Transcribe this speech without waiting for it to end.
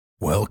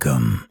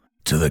Welcome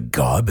to the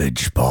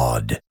Garbage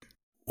Pod.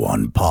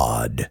 One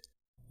pod,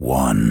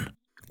 one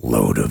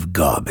load of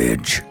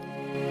garbage.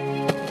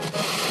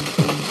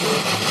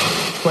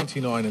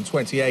 29 and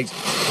 28.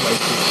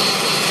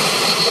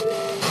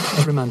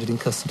 Remanded in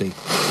custody.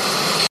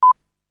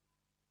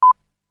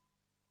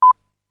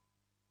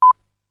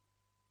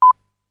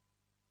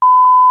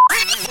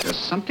 There's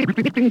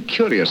something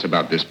curious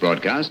about this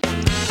broadcast.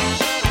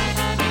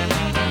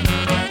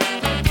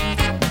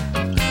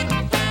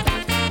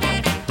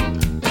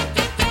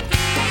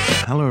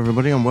 Hello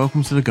everybody and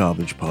welcome to the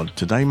Garbage Pod.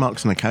 Today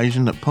marks an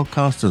occasion that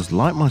podcasters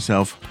like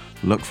myself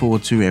look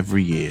forward to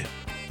every year.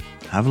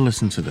 Have a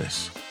listen to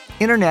this.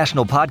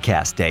 International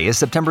Podcast Day is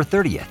September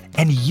 30th,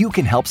 and you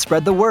can help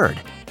spread the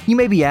word. You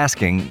may be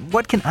asking,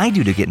 what can I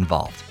do to get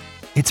involved?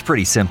 It's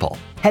pretty simple.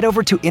 Head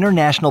over to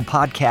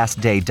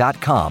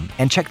internationalpodcastday.com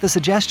and check the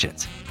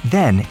suggestions.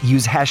 Then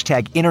use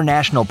hashtag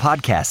International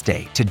Podcast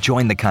Day to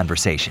join the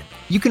conversation.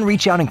 You can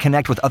reach out and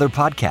connect with other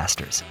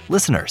podcasters,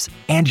 listeners,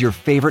 and your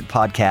favorite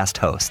podcast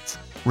hosts.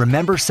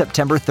 Remember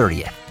September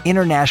 30th,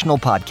 International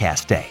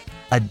Podcast Day,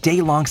 a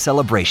day-long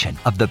celebration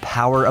of the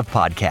power of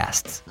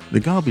podcasts. The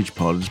Garbage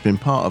Pod has been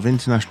part of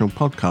International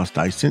Podcast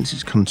Day since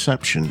its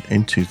conception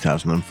in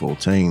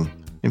 2014.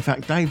 In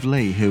fact, Dave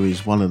Lee, who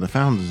is one of the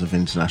founders of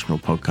International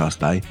Podcast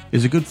Day,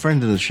 is a good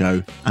friend of the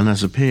show and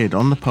has appeared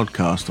on the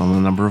podcast on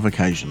a number of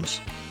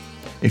occasions.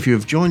 If you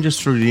have joined us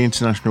through the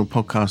International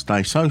Podcast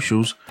Day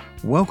socials,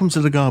 welcome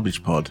to the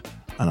Garbage Pod,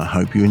 and I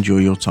hope you enjoy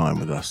your time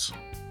with us.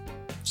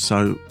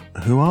 So,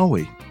 who are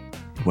we?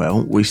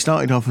 Well, we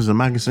started off as a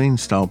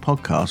magazine-style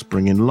podcast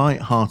bringing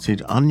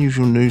light-hearted,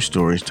 unusual news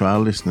stories to our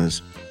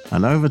listeners,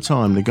 and over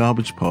time the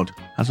Garbage Pod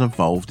has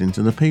evolved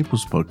into the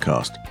People's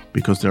Podcast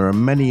because there are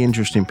many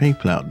interesting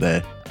people out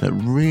there that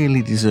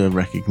really deserve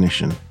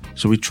recognition,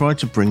 so we try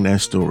to bring their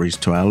stories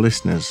to our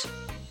listeners.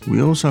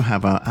 We also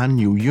have our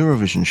annual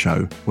Eurovision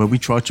show where we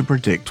try to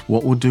predict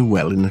what will do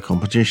well in the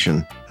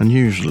competition and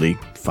usually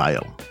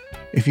fail.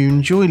 If you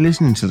enjoy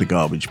listening to the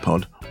Garbage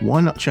Pod,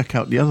 why not check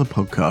out the other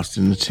podcasts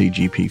in the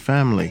TGP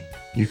family?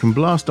 You can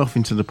blast off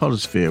into the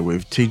podosphere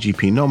with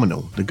TGP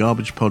Nominal, the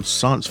Garbage Pod's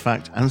science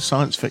fact and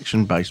science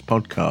fiction based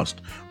podcast,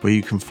 where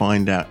you can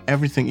find out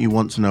everything you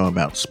want to know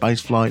about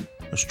spaceflight,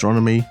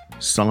 astronomy,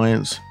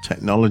 science,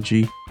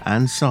 technology,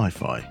 and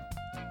sci-fi.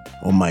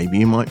 Or maybe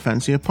you might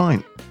fancy a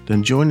pint.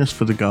 Then join us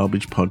for the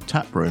Garbage Pod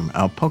Tap Room,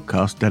 our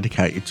podcast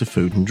dedicated to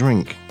food and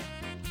drink.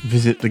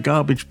 Visit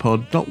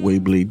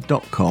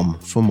thegarbagepod.weebly.com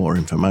for more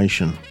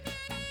information.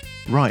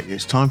 Right,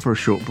 it's time for a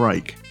short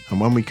break,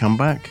 and when we come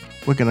back,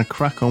 we're going to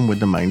crack on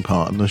with the main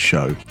part of the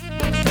show.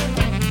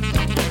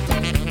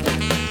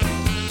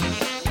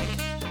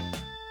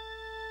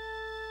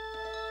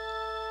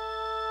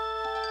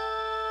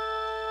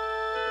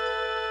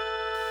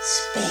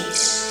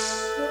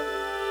 Space,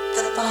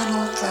 the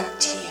final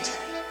frontier.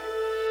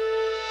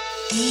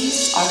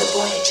 These are the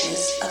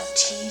voyages of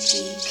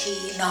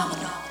TGP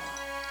Nominal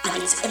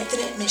and its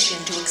infinite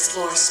mission to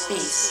explore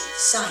space,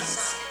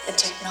 science, and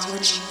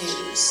technology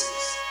news,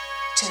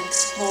 to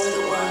explore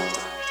the world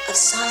of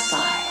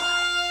sci-fi,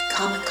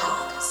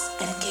 comic-cons,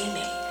 and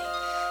gaming,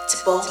 to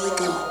boldly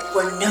go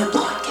where no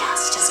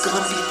podcast has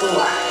gone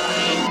before.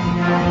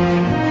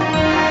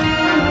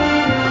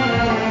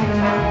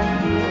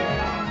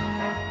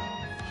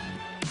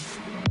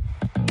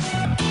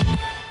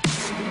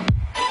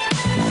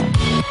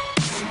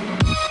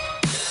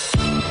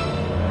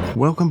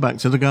 Welcome back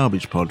to the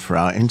Garbage Pod for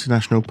our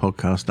International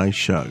Podcast Day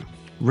show.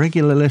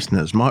 Regular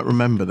listeners might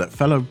remember that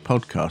fellow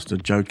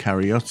podcaster Joe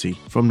Cariotti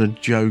from the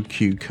Joe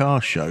Q Car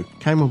Show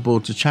came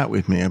aboard to chat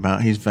with me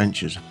about his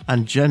ventures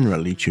and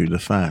generally chew the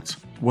fat.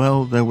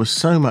 Well, there was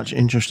so much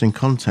interesting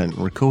content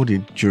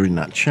recorded during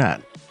that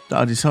chat that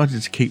I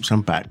decided to keep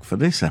some back for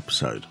this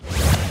episode.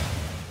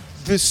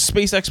 This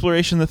space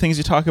exploration, the things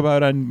you talk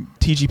about on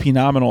TGP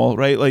Nominal,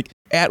 right? Like,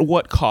 at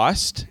what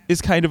cost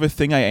is kind of a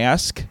thing I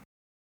ask.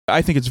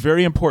 I think it's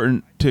very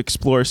important to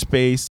explore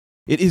space.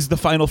 It is the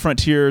final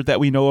frontier that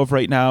we know of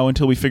right now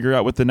until we figure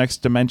out what the next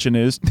dimension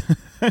is.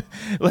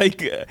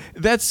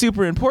 That's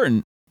super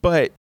important.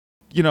 But,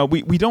 you know,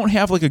 we don't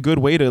have like a good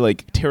way to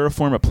like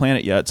terraform a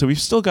planet yet. So we've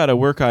still got to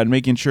work on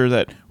making sure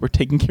that we're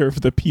taking care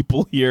of the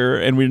people here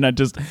and we're not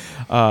just,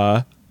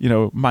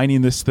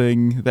 mining this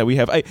thing that we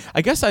have. I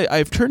guess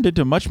I've turned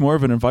into much more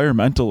of an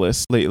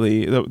environmentalist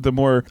lately. The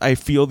more I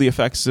feel the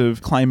effects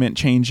of climate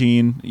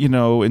changing,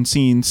 and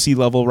seeing sea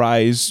level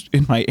rise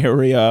in my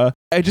area,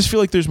 I just feel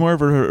like there's more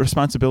of a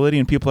responsibility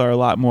and people are a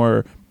lot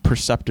more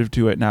perceptive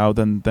to it now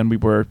than we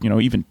were,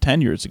 even 10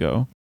 years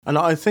ago. And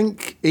I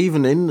think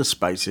even in the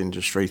space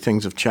industry,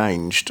 things have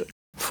changed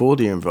for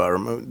the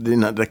environment.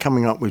 They're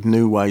coming up with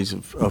new ways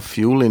of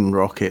fueling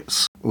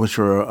rockets, which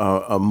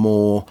are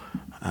more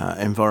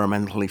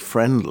environmentally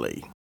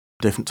friendly.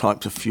 Different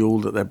types of fuel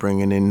that they're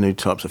bringing in, new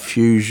types of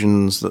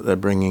fusions that they're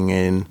bringing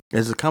in.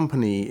 There's a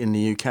company in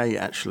the UK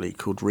actually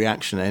called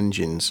Reaction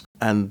Engines,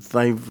 and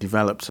they've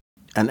developed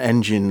an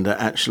engine that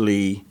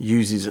actually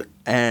uses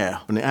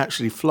air, and it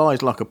actually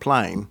flies like a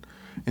plane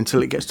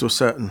until it gets to a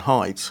certain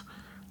height,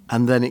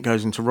 and then it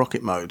goes into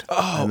rocket mode.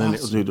 And then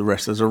it'll do the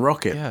rest as a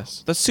rocket.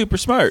 Yes, that's super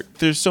smart.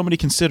 There's so many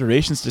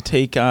considerations to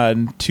take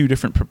on two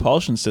different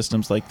propulsion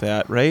systems like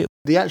that, right?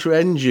 The actual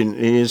engine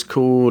is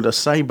called a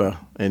Sabre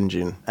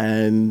engine,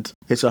 and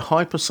it's a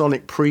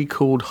hypersonic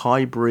pre-cooled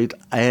hybrid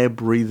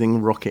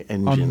air-breathing rocket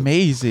engine.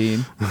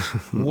 Amazing.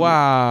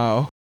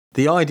 Wow.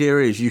 The idea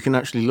is you can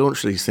actually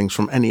launch these things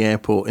from any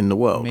airport in the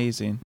world.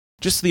 Amazing.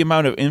 Just the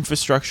amount of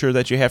infrastructure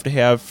that you have to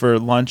have for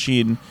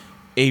launching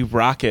a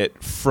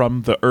rocket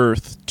from the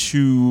Earth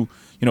to,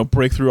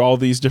 break through all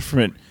these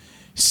different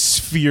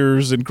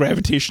spheres and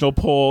gravitational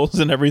poles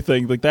and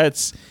everything. Like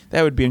that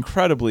would be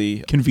incredibly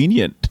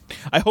convenient.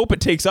 I hope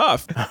it takes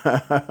off.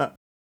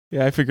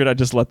 Yeah, I figured I'd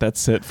just let that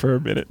sit for a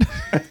minute.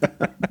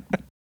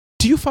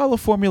 Do you follow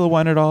Formula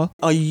One at all?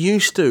 I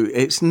used to.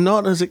 It's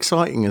not as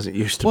exciting as it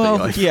used to be.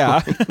 Well,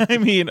 yeah. I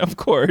mean, of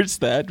course,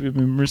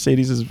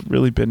 Mercedes has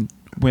really been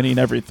winning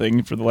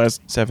everything for the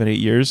last 7-8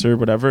 years or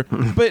whatever.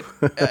 But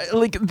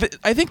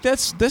I think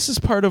this is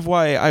part of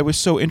why I was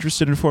so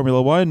interested in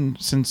Formula One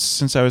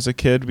since I was a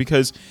kid,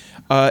 because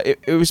it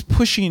was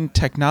pushing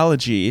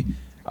technology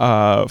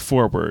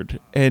forward,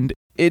 and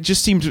it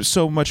just seemed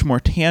so much more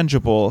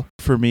tangible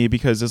for me,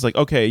 because it's like,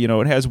 okay,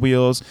 it has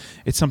wheels,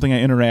 it's something I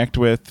interact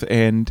with,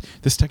 and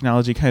this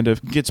technology kind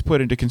of gets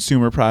put into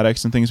consumer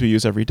products and things we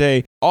use every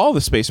day. All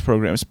the space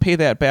programs pay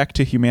that back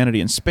to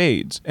humanity in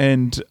spades,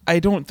 and I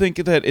don't think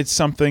that it's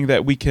something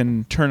that we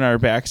can turn our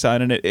backs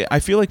on. And I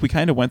feel like we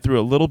kind of went through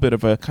a little bit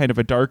of a kind of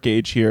a dark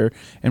age here,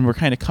 and we're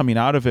kind of coming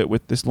out of it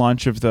with this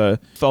launch of the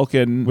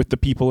Falcon with the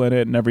people in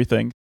it and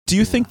everything. Do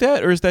you think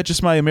that, or is that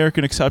just my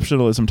American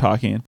exceptionalism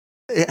talking?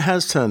 It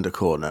has turned a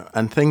corner,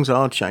 and things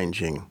are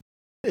changing.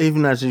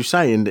 Even as you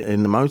say, in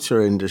the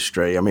motor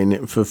industry, I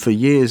mean, for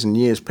years and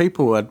years,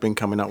 people had been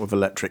coming up with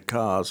electric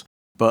cars,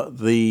 but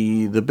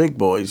the big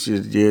boys,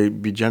 your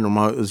General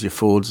Motors, your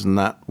Fords and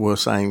that, were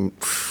saying,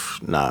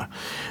 no.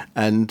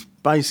 And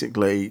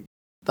basically,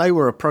 they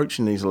were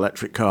approaching these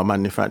electric car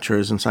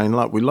manufacturers and saying,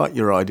 look, we like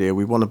your idea,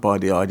 we want to buy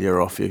the idea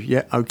off you.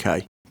 Yeah,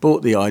 okay.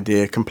 Bought the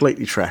idea,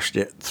 completely trashed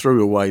it,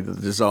 threw away the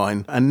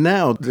design, and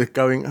now they're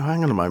going, oh,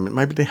 hang on a moment,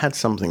 maybe they had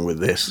something with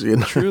this.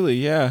 Truly,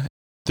 yeah.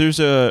 There's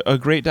a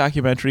great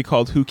documentary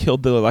called Who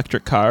Killed the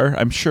Electric Car?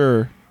 I'm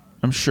sure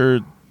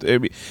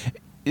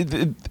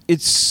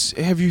it's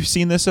have you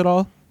seen this at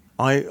all?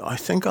 I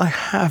think I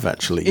have,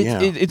 actually,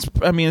 yeah.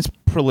 It's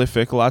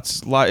prolific,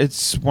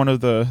 it's one of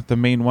the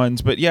main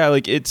ones, but yeah,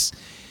 like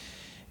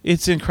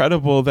it's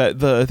incredible that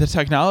the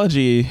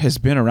technology has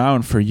been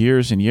around for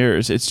years and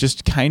years. It's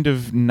just kind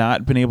of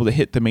not been able to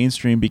hit the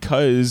mainstream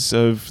because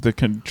of the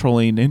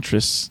controlling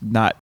interests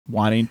not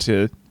wanting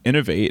to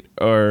innovate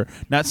or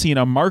not seeing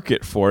a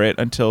market for it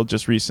until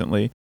just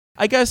recently.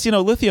 I guess,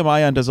 lithium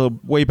ion does a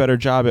way better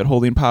job at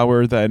holding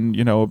power than,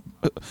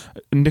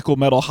 nickel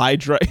metal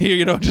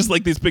hydride, just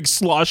like these big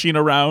sloshing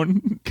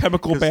around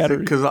chemical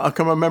batteries. Because I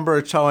can remember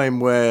a time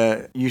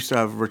where you used to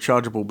have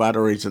rechargeable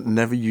batteries that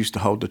never used to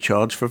hold the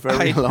charge for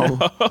very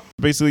long.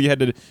 Basically, you had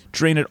to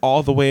drain it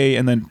all the way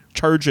and then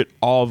charge it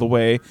all the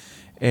way,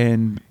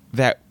 and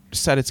that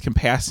set its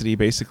capacity,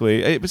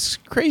 basically. It was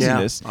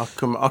craziness. Yeah,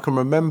 I can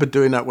remember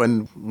doing that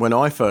when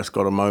I first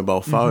got a mobile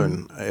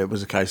phone. Mm-hmm. It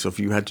was a case of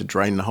you had to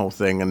drain the whole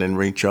thing and then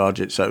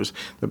recharge it. So it was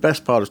the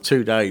best part of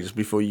 2 days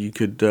before you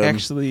could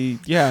actually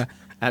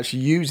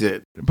use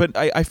it. But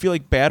I feel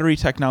like battery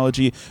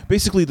technology,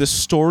 basically the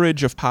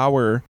storage of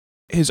power,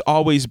 has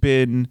always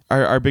been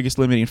our biggest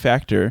limiting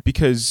factor,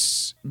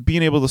 because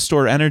being able to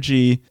store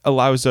energy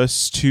allows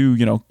us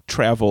to,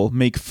 travel,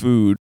 make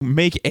food,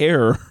 make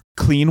air,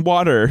 clean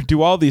water,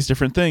 do all these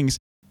different things.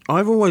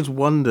 I've always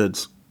wondered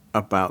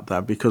about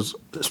that, because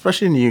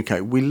especially in the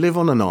UK, we live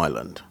on an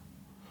island.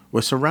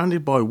 We're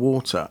surrounded by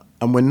water,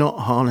 and we're not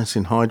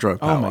harnessing hydropower.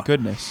 Oh my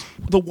goodness.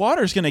 The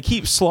water's going to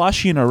keep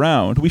sloshing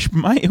around. We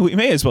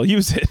may as well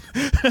use it.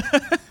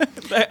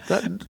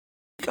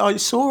 I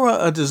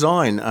saw a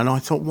design and I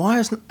thought, why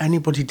hasn't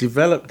anybody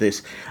developed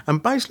this?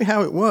 And basically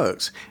how it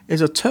works is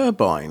a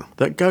turbine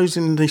that goes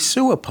in the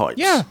sewer pipes.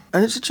 Yeah.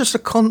 And it's just a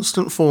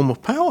constant form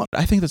of power.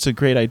 I think that's a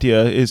great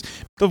idea, is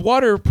the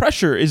water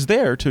pressure is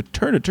there to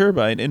turn a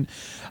turbine, and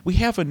we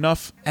have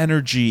enough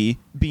energy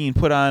being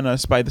put on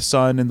us by the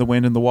sun and the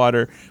wind and the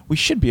water. We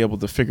should be able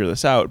to figure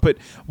this out. But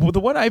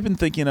the one I've been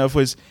thinking of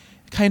was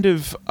kind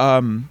of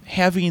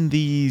having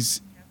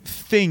these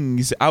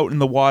things out in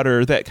the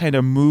water that kind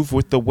of move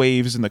with the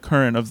waves and the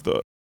current of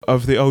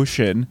the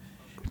ocean.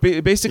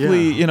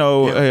 Basically,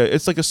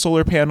 it's like a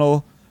solar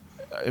panel,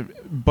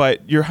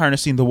 but you're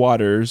harnessing the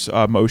water's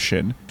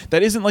motion.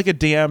 That isn't like a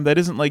dam. That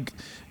isn't like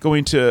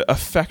going to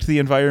affect the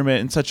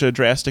environment in such a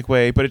drastic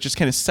way, but it just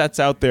kind of sets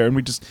out there, and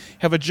we just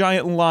have a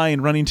giant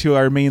line running to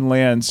our main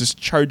lands, just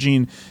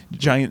charging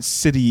giant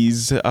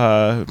cities,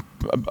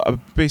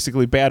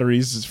 basically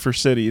batteries for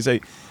cities.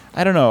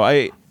 I don't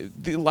know.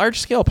 The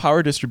large-scale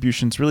power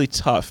distribution is really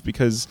tough,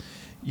 because,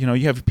 you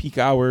have peak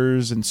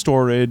hours and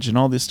storage and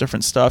all this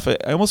different stuff. I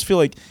almost feel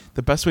like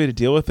the best way to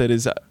deal with it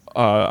is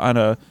on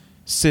a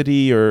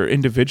city or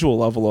individual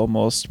level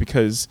almost,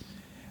 because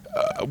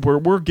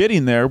we're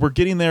getting there. We're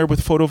getting there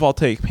with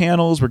photovoltaic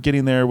panels. We're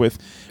getting there with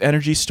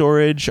energy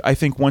storage. I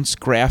think once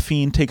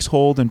graphene takes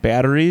hold in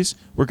batteries,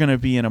 we're going to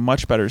be in a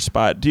much better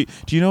spot. Do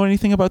you know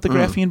anything about the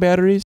graphene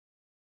batteries?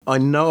 I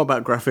know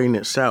about graphene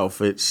itself.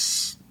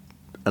 It's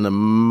an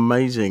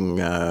amazing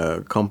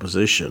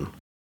composition.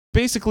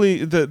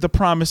 Basically, the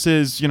promise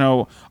is,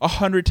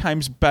 100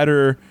 times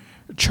better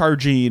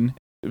charging.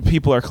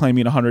 People are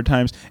claiming 100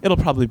 times. It'll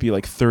probably be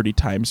like 30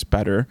 times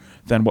better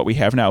than what we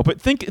have now. But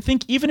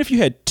think even if you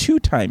had 2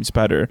 times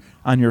better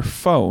on your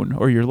phone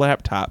or your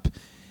laptop,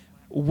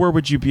 where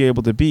would you be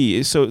able to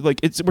be? So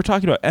like we're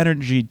talking about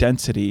energy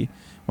density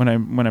when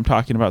I'm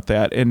talking about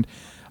that. And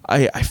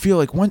I feel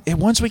like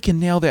once we can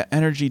nail that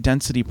energy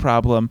density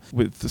problem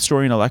with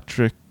storing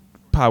electric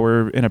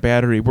power in a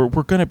battery, we're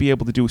going to be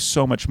able to do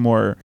so much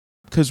more.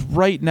 Because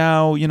right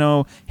now,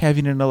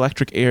 having an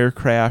electric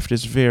aircraft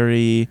is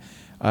very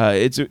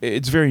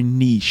it's very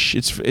niche.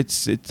 It's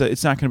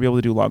not going to be able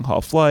to do long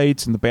haul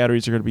flights, and the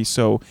batteries are going to be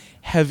so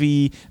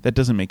heavy that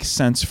doesn't make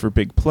sense for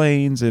big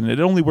planes, and it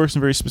only works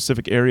in very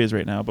specific areas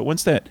right now. But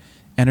once that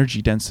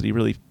energy density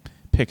really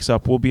picks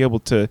up, we'll be able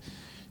to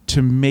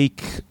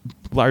make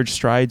large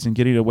strides in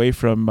getting away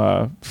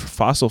from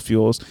fossil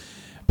fuels.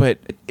 But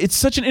it's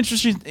such an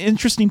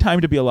interesting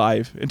time to be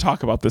alive and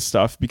talk about this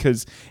stuff,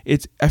 because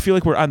I feel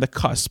like we're on the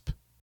cusp.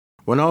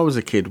 When I was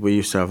a kid, we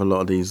used to have a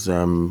lot of these,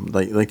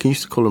 they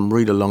used to call them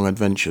read-along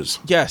adventures.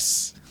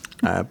 Yes.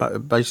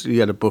 But basically, you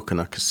had a book and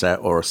a cassette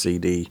or a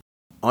CD.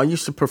 I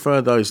used to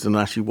prefer those than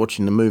actually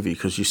watching the movie,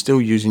 because you're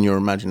still using your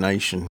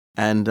imagination.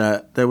 And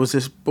there was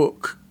this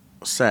book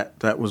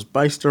set that was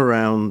based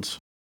around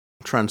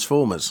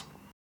Transformers.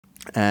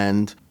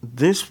 And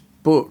this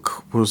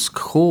book was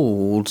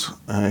called,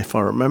 if I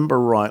remember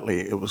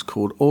rightly, it was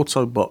called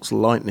Autobots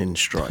Lightning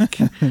Strike.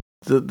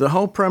 The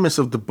whole premise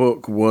of the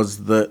book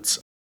was that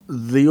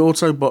the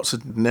Autobots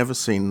had never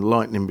seen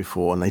lightning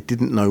before, and they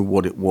didn't know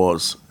what it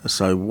was.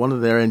 So one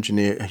of their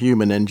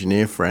human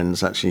engineer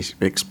friends actually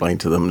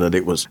explained to them that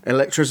it was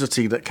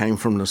electricity that came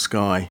from the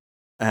sky.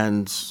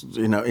 And,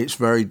 it's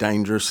very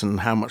dangerous,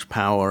 and how much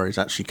power is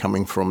actually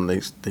coming from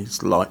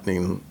these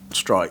lightning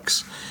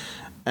strikes.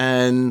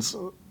 And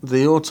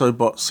the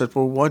Autobots said,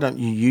 well, why don't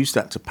you use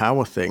that to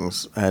power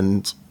things?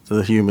 And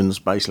the humans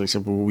basically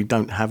said, well, we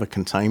don't have a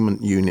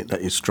containment unit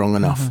that is strong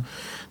enough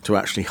to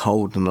actually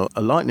hold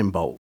a lightning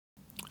bolt.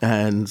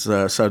 And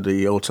so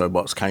the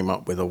Autobots came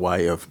up with a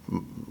way of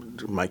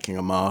making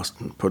a mast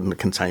and putting a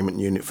containment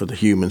unit for the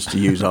humans to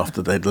use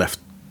after they'd left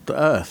the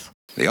Earth.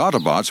 The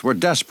Autobots were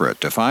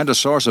desperate to find a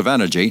source of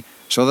energy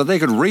so that they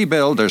could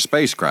rebuild their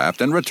spacecraft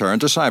and return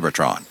to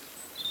Cybertron.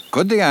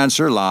 Could the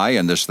answer lie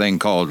in this thing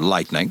called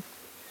lightning?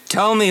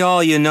 Tell me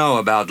all you know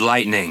about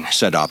lightning,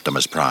 said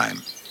Optimus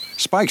Prime.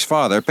 Spike's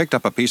father picked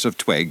up a piece of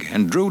twig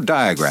and drew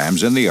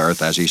diagrams in the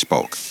earth as he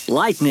spoke.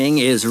 Lightning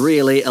is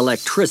really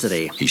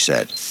electricity, he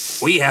said.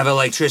 We have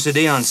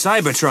electricity on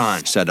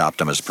Cybertron, said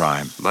Optimus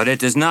Prime. But it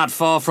does not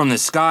fall from the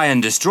sky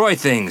and destroy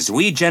things.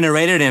 We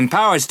generate it in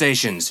power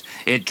stations.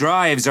 It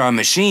drives our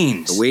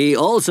machines. We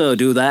also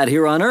do that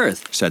here on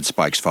Earth, said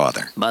Spike's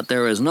father. But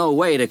there is no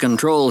way to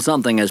control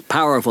something as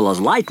powerful as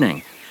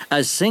lightning.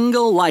 A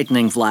single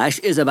lightning flash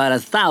is about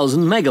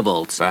 1,000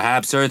 megavolts.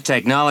 Perhaps Earth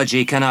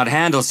technology cannot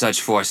handle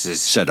such forces,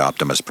 said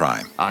Optimus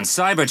Prime. On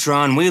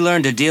Cybertron, we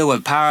learn to deal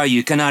with power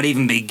you cannot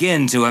even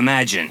begin to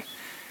imagine.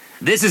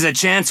 This is a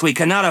chance we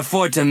cannot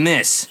afford to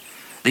miss.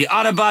 The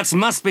Autobots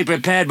must be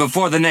prepared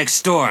before the next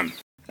storm.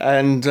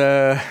 And,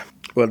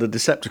 the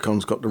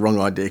Decepticons got the wrong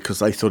idea, because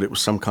they thought it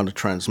was some kind of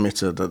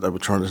transmitter that they were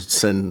trying to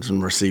send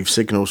and receive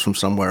signals from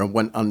somewhere, and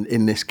went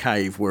in this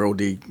cave where all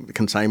the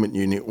containment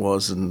unit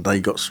was, and they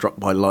got struck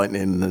by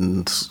lightning,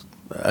 and,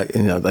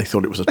 they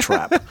thought it was a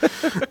trap.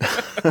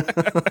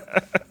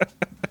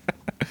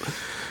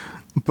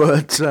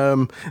 But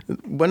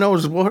when I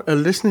was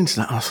listening to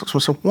that, I thought to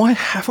myself, why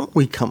haven't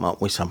we come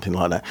up with something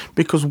like that?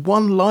 Because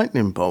one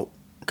lightning bolt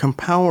can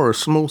power a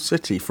small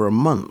city for a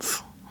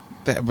month.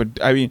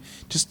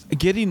 Just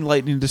getting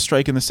lightning to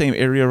strike in the same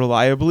area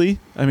reliably.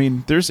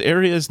 There's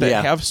areas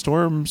that have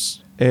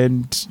storms,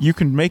 and you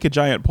can make a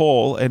giant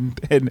pole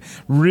and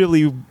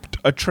really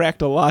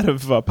attract a lot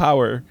of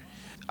power.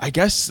 I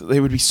guess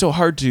it would be so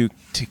hard to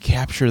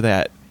capture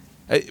that.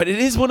 But it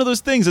is one of those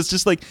things. It's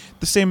just like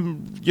the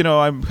same,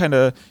 I'm kind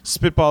of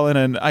spitballing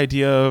an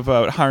idea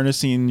about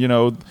harnessing,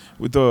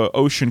 with the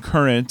ocean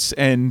currents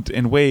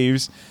and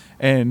waves.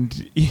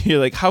 And you're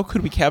like, how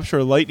could we capture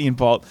a lightning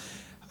bolt?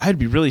 I'd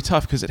be really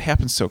tough, because it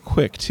happens so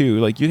quick too.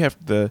 Like you'd have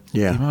the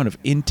amount of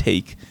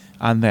intake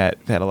on that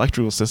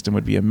electrical system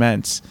would be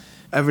immense.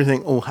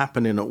 Everything all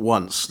happening at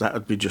once, that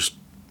would be just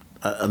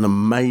a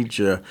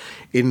major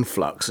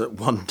influx at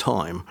one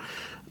time.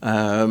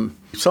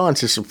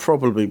 Scientists have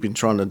probably been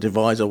trying to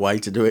devise a way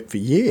to do it for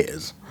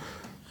years.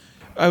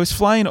 I was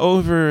flying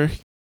over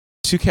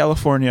to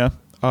California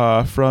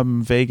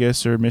from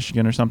Vegas or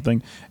Michigan or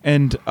something,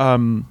 and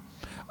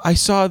I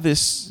saw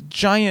this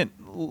giant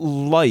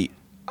light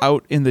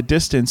out in the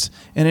distance,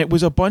 and it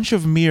was a bunch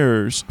of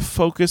mirrors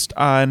focused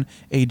on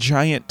a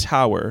giant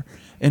tower.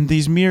 And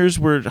these mirrors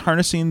were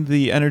harnessing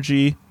the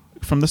energy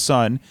from the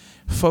sun,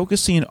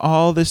 focusing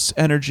all this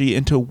energy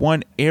into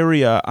one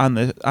area on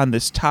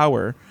this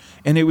tower,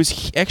 and it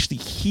was actually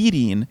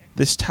heating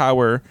this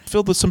tower,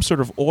 filled with some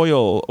sort of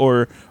oil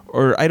or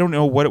I don't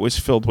know what it was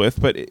filled with,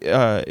 but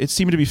it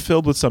seemed to be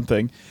filled with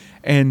something,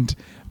 and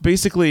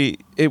basically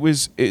it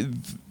was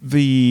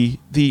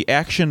the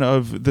action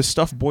of the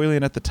stuff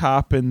boiling at the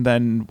top, and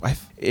then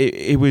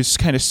it was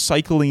kind of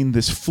cycling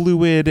this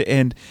fluid,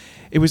 and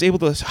it was able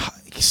to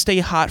stay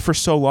hot for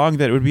so long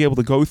that it would be able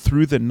to go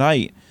through the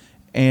night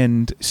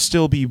and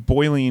still be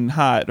boiling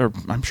hot, or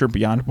I'm sure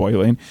beyond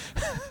boiling,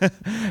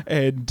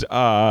 and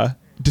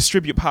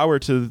distribute power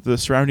to the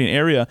surrounding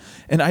area.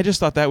 And I just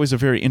thought that was a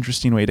very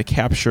interesting way to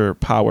capture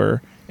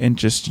power and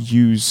just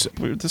use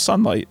the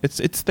sunlight.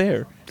 It's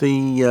there.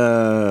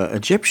 The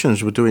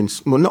Egyptians were doing,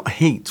 well, not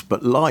heat,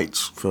 but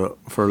lights for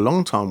a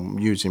long time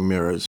using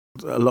mirrors.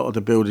 A lot of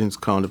the buildings,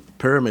 kind of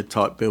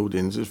pyramid-type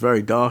buildings, it's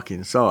very dark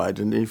inside.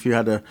 And if you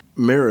had a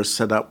mirror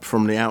set up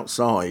from the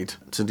outside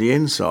to the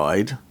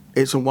inside,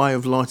 it's a way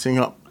of lighting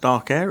up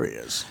dark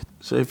areas.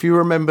 So if you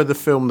remember the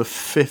film The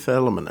Fifth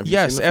Element. Have you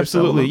yes, seen The Fifth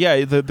absolutely.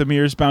 Element? Yeah, the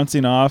mirrors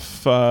bouncing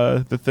off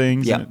the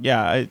things.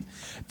 Yeah.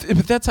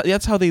 But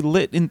that's how they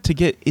lit in to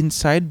get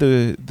inside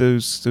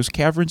those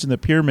caverns in the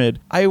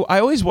pyramid. I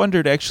always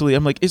wondered, actually,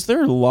 I'm like, is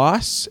there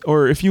loss?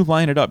 Or if you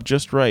line it up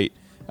just right,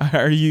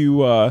 are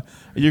you're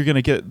going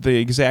to get the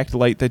exact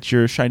light that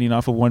you're shining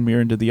off of one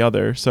mirror into the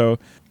other? So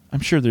I'm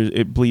sure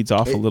it bleeds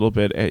off a little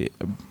bit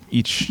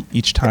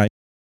each time.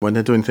 When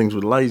they're doing things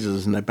with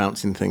lasers and they're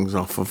bouncing things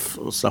off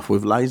of stuff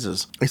with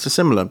lasers, it's a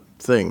similar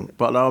thing.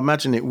 But I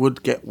imagine it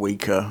would get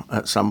weaker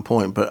at some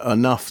point, but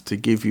enough to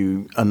give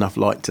you enough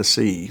light to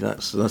see.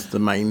 That's the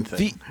main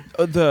thing.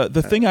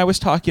 The thing I was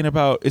talking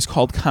about is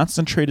called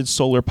concentrated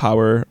solar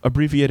power,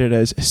 abbreviated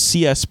as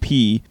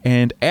CSP.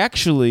 And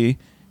actually,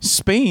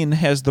 Spain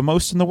has the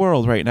most in the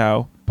world right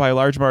now by a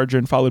large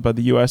margin, followed by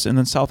the U.S. and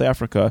then South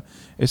Africa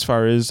as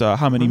far as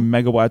how many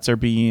megawatts are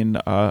being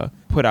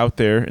put out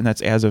there. And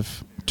that's as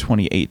of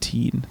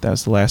 2018. That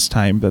was the last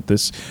time that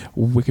this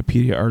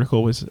Wikipedia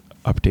article was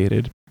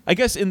updated. I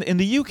guess in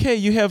the UK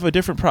you have a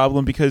different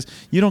problem because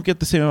you don't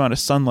get the same amount of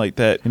sunlight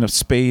that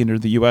Spain or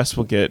the US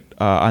will get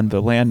on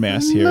the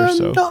landmass here.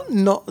 No,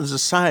 not the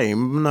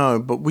same, no,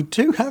 but we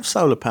do have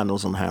solar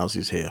panels on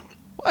houses here.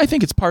 Well, I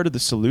think it's part of the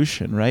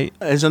solution, right?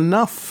 There's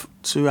enough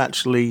to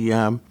actually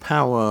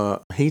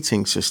power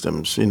heating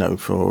systems,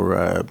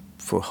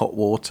 for hot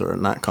water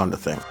and that kind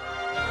of thing.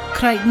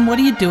 Crichton, what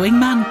are you doing,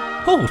 man?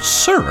 Oh,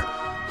 sir,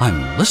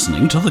 I'm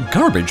listening to the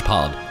Garbage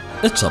Pod.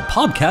 It's a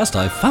podcast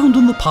I found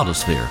in the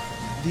podosphere.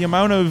 The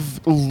amount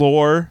of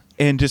lore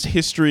and just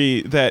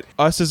history that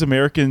us as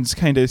Americans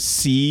kind of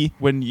see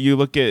when you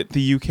look at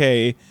the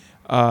UK,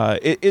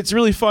 it's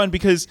really fun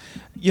because,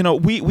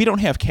 we don't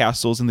have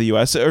castles in the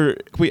US, or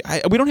we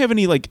don't have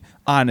any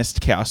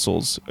honest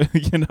castles.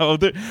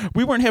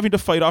 We weren't having to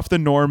fight off the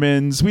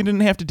Normans. We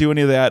didn't have to do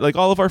any of that.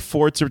 All of our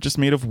forts are just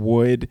made of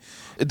wood.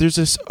 There's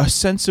a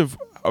sense of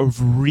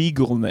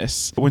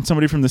regalness when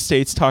somebody from the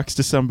States talks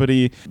to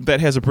somebody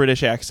that has a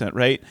British accent,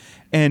 right?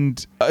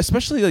 And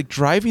especially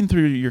driving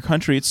through your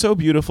country, it's so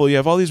beautiful. You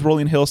have all these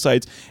rolling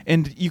hillsides,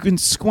 and you can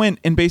squint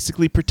and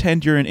basically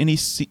pretend you're in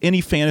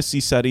any fantasy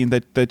setting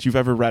that you've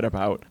ever read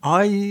about.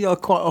 I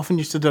quite often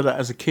used to do that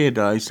as a kid.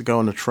 I used to go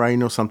on a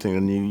train or something,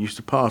 and you used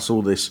to pass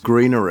all this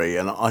greenery,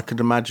 and I could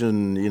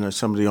imagine,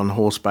 somebody on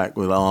horseback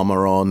with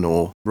armor on,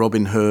 or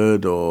Robin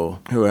Hood, or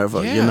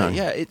whoever.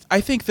 Yeah.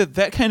 I think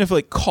that kind of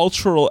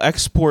cultural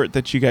export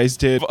that you guys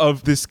did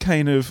of this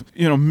kind of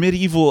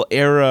medieval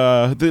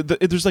era.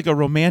 There's a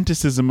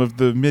romanticism of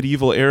the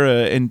medieval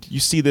era, and you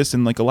see this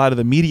in a lot of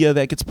the media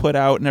that gets put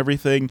out and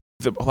everything.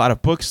 A lot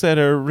of books that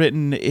are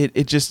written,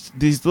 it just,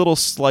 these little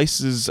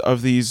slices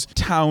of these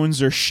towns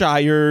or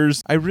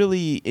shires, I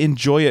really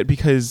enjoy it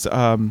because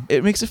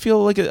it makes it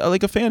feel like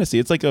a fantasy.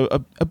 It's like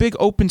a big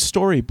open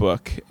story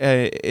book,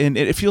 and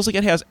it feels like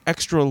it has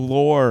extra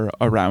lore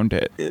around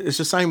it. It's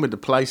the same with the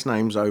place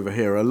names over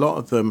here. A lot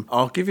of them,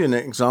 I'll give you an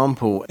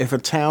example. If a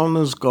town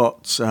has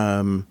got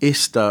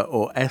Ister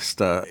or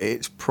Esther,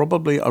 it's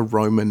probably a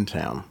Roman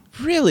town.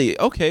 Really?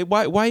 Okay.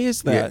 Why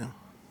is that? Yeah.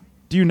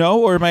 Do you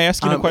know, or am I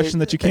asking a question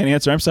that you can't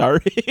answer? I'm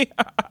sorry.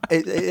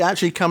 It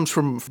actually comes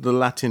from the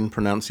Latin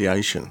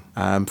pronunciation.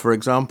 For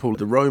example,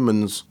 the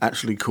Romans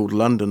actually called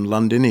London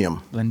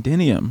Londinium.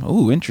 Londinium.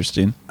 Oh,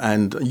 interesting.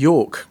 And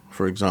York,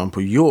 for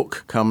example,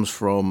 York comes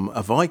from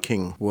a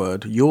Viking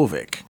word,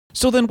 Jorvik.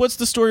 So then what's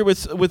the story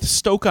with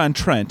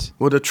Stoke-on-Trent?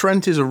 Well, the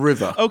Trent is a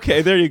river.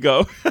 Okay, there you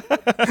go.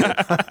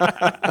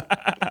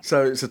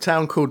 So it's a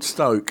town called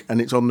Stoke, and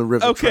it's on the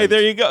river Okay, Trent.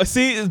 there you go.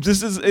 See,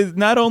 this is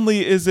not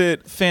only is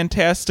it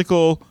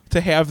fantastical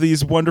to have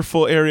these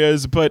wonderful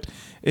areas, but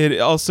it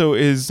also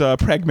is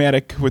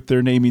pragmatic with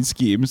their naming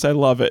schemes. I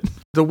love it.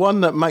 The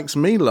one that makes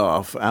me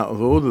laugh out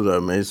of all of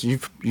them is you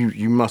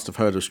must have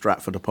heard of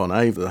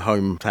Stratford-upon-Avon, the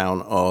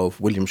hometown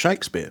of William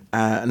Shakespeare.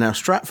 Now,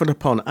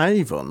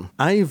 Stratford-upon-Avon,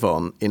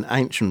 Avon in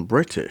ancient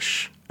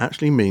British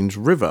actually means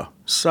river.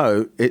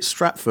 So it's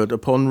Stratford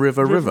upon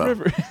River.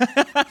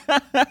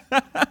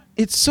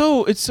 It's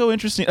so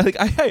interesting. Like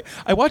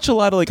I watch a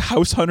lot of like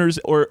House Hunters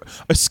or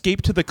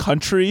Escape to the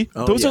Country.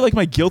 Those are like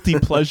my guilty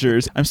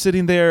pleasures. I'm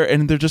sitting there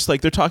and they're just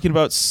like they're talking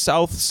about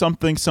South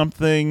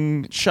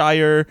something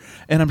Shire,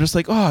 and I'm just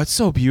like, oh, it's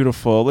so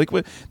beautiful. Like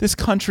this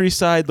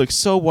countryside looks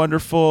so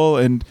wonderful,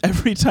 and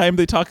every time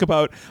they talk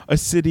about a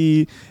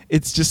city,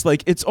 it's just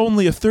like it's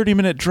only a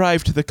 30-minute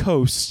drive to the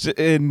coast,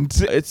 and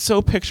it's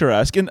so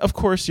picturesque. And of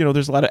course,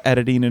 there's a lot of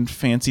editing and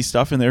fancy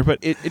stuff in there, but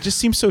it just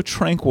seems so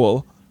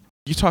tranquil.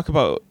 You talk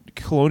about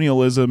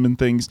colonialism and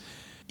things.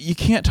 You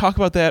can't talk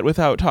about that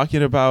without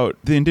talking about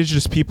the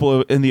indigenous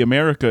people in the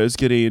Americas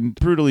getting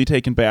brutally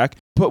taken back.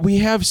 But we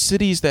have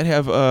cities that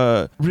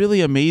have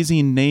really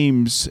amazing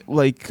names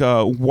like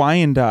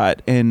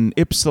Wyandotte and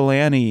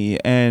Ypsilanti,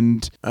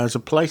 and there's a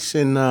place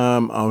in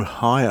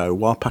Ohio,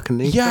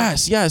 Wapakoneta.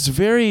 Yes,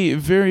 very,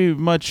 very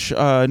much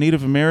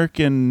Native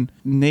American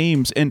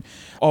names, and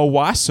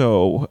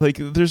Owasso. Like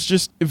there's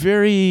just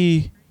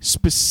very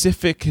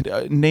specific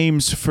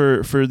names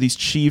for these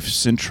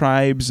chiefs and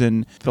tribes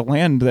and the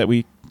land that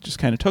we just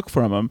kind of took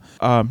from them.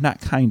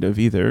 Not kind of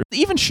either.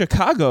 Even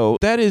Chicago,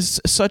 that is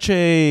such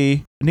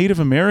a Native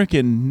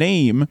American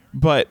name,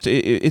 but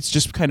it's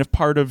just kind of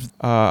part of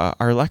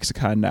our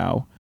lexicon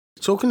now.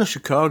 Talking of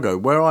Chicago,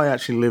 where I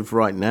actually live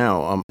right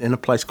now, I'm in a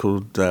place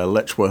called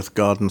Letchworth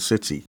Garden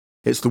City.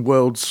 It's the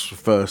world's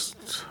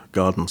first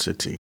garden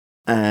city.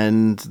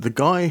 And the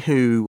guy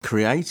who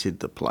created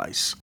the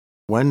place,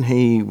 when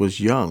he was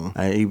young,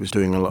 he was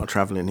doing a lot of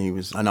traveling. He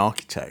was an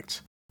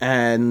architect,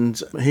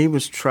 and he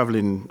was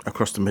traveling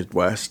across the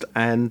Midwest,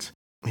 and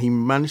he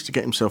managed to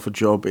get himself a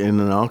job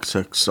in an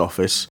architect's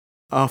office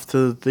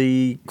after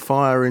the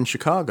fire in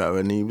Chicago,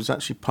 and he was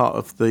actually part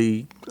of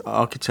the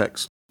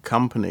architect's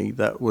company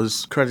that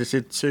was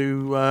credited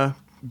to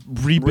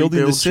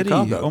rebuilding the city.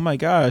 Chicago. Oh my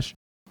gosh.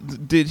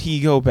 Did he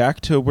go back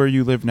to where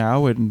you live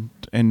now and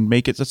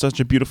make it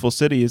such a beautiful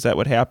city? Is that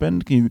what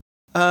happened?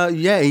 What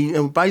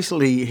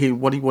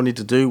he wanted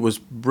to do was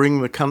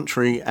bring the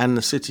country and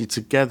the city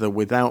together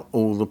without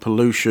all the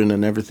pollution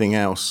and everything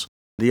else.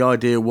 The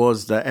idea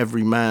was that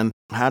every man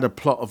had a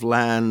plot of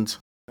land,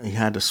 he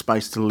had a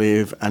space to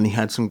live, and he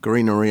had some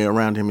greenery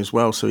around him as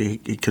well, so he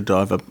could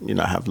either,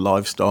 have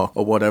livestock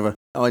or whatever.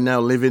 I now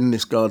live in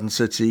this garden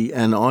city,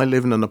 and I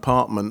live in an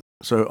apartment,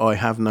 so I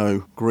have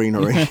no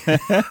greenery.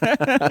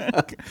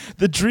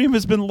 The dream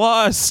has been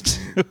lost.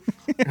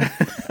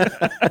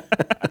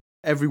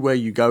 Everywhere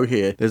you go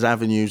here, there's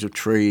avenues of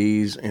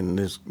trees and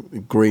there's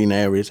green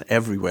areas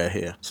everywhere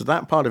here. So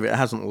that part of it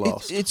hasn't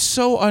lost. It's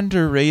so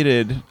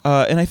underrated.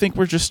 And I think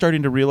we're just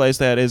starting to realize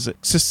that as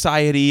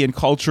society and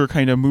culture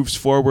kind of moves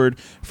forward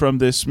from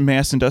this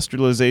mass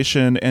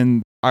industrialization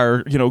and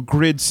our,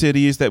 grid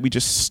cities that we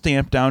just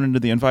stamp down into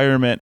the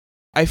environment.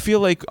 I feel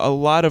like a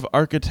lot of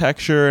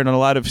architecture and a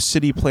lot of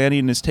city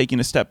planning is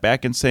taking a step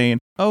back and saying,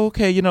 oh,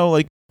 okay,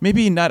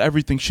 maybe not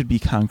everything should be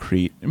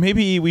concrete.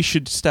 Maybe we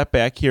should step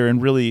back here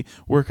and really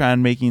work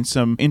on making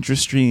some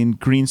interesting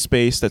green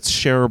space that's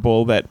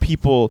shareable, that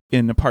people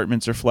in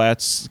apartments or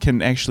flats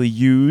can actually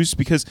use,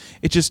 because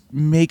it just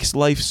makes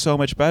life so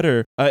much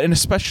better. And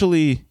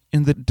especially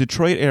in the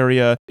Detroit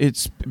area,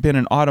 it's been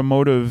an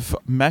automotive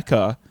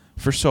mecca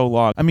for so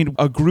long. I mean,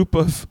 a group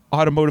of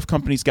automotive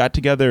companies got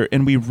together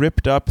and we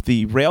ripped up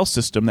the rail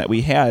system that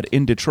we had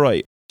in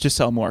Detroit to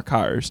sell more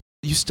cars.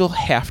 You still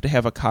have to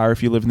have a car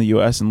if you live in the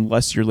U.S.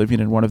 unless you're living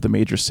in one of the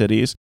major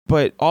cities.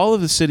 But all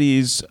of the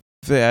cities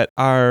that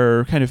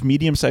are kind of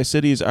medium-sized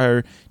cities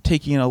are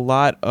taking a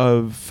lot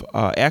of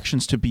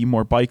actions to be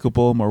more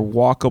bikeable, more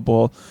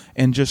walkable,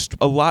 and just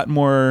a lot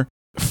more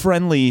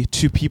friendly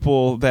to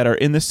people that are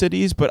in the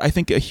cities. But I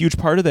think a huge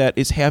part of that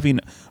is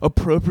having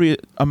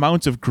appropriate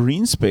amounts of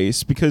green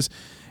space, because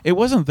it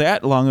wasn't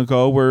that long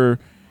ago where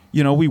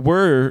we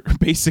were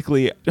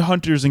basically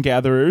hunters and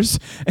gatherers,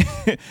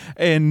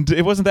 and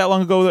it wasn't that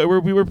long ago that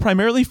we were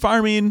primarily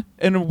farming,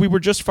 and we were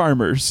just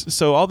farmers.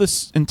 So all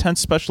this intense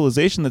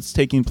specialization that's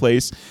taking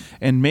place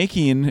and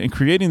making and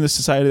creating the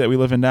society that we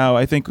live in now,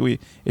 I think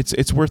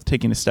it's worth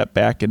taking a step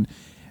back. And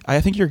I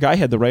think your guy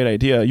had the right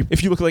idea.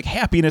 If you look at like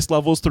happiness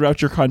levels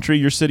throughout your country,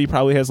 your city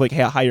probably has like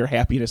higher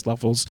happiness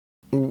levels.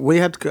 We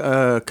had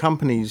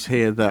companies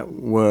here that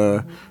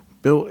were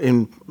built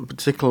in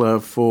particular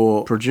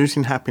for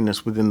producing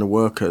happiness within the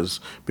workers,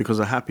 because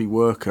a happy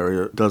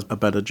worker does a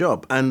better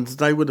job. And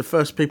they were the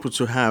first people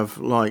to have,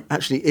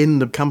 actually in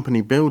the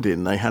company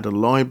building, they had a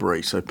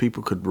library so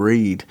people could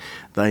read.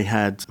 They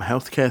had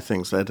healthcare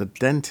things. They had a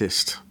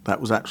dentist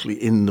that was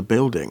actually in the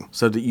building,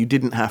 so that you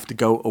didn't have to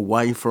go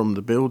away from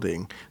the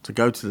building to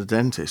go to the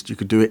dentist. You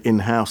could do it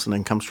in-house and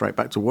then come straight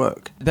back to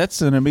work.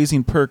 That's an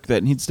amazing perk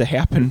that needs to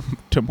happen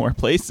to more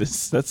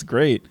places. That's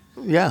great.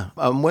 Yeah.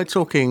 We're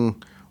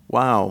talking...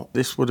 Wow,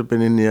 this would have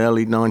been in the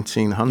early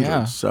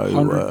 1900s, so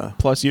 100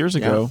 plus years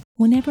ago. Yeah.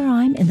 Whenever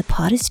I'm in the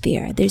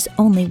potosphere, there's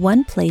only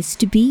one place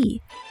to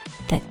be,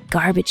 the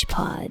Garbage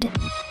Pod.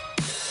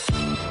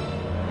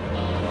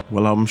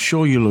 Well, I'm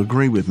sure you'll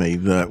agree with me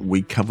that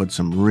we covered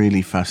some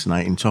really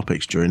fascinating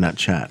topics during that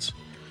chat.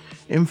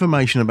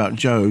 Information about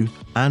Joe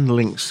and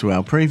links to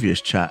our previous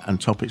chat and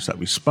topics that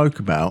we spoke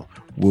about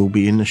will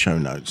be in the show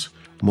notes.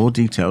 More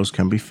details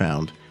can be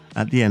found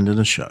at the end of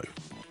the show.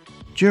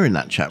 During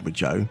that chat with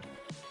Joe,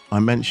 I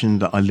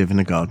mentioned that I live in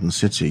a garden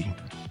city.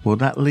 Well,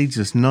 that leads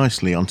us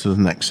nicely onto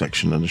the next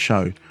section of the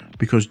show,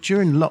 because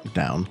during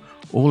lockdown,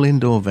 all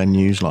indoor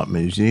venues like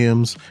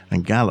museums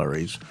and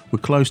galleries were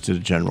closed to the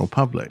general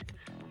public.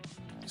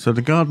 So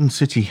the Garden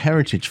City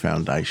Heritage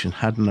Foundation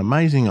had an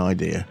amazing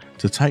idea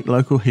to take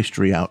local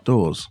history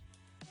outdoors.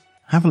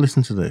 Have a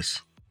listen to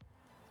this.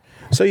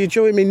 So you're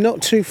joining me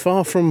not too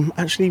far from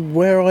actually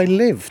where I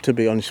live, to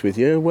be honest with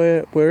you.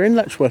 We're in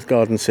Letchworth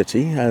Garden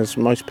City, as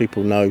most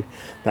people know,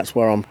 that's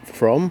where I'm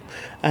from.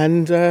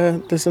 And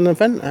there's an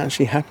event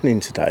actually happening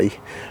today,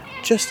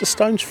 just a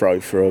stone's throw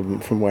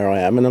from where I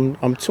am. And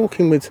I'm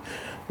talking with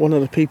one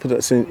of the people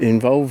that's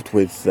involved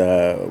with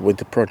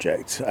the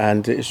project,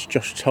 and it's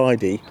Josh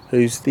Tidy,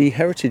 who's the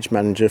heritage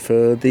manager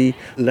for the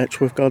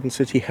Letchworth Garden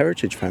City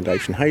Heritage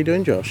Foundation. How you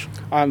doing, Josh?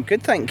 I'm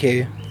good, thank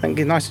you. Thank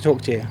you. Nice to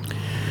talk to you.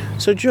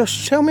 So,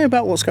 Josh, tell me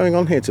about what's going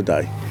on here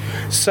today.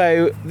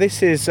 So,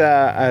 this is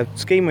a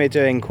scheme we're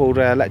doing called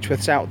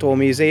Letchworth's Outdoor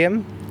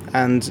Museum,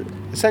 and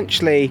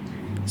essentially,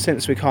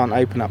 since we can't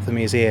open up the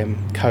museum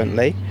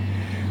currently,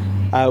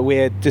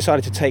 we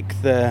decided to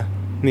take the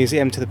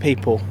museum to the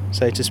people,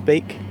 so to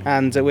speak,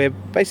 and we're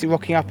basically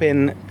rocking up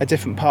in a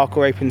different park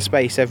or open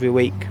space every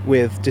week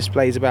with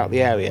displays about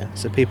the area,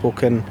 so people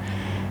can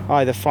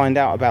either find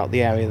out about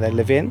the area they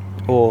live in,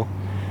 or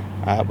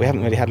we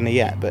haven't really had any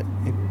yet, but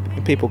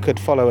people could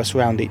follow us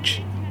around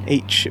each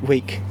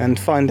week and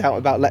find out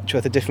about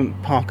Letchworth, a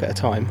different park at a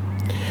time.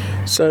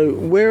 So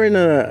we're in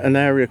an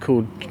area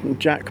called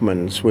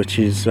Jackman's, which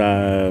is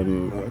was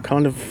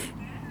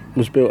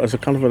built as a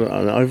kind of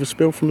an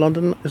overspill from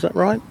London, is that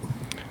right?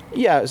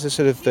 Yeah, it was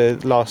sort of the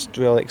last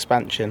real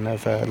expansion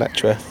of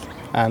Letchworth,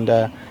 and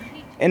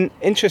an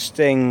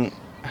interesting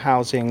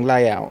housing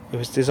layout. It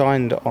was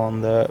designed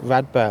on the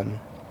Radburn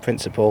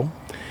principle,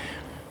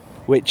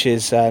 which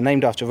is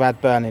named after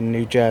Radburn in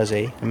New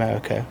Jersey,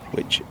 America,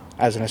 which,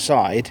 as an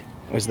aside,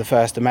 was the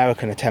first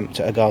American attempt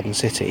at a garden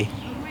city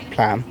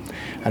plan,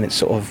 and it's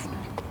sort of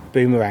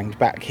boomeranged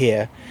back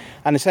here.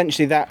 And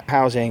essentially that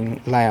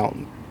housing layout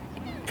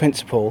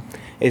principle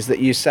is that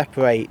you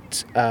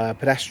separate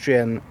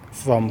pedestrian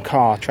from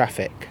car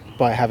traffic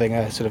by having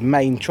a sort of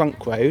main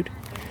trunk road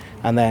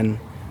and then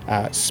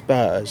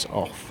spurs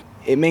off.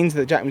 It means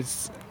that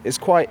Jackman's is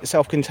quite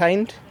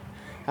self-contained,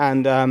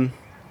 and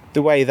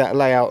the way that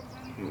layout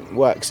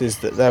works is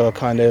that there are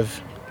kind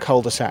of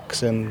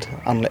cul-de-sacs and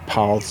unlit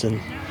paths and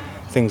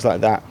things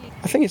like that.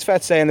 I think it's fair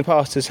to say in the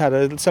past has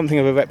had something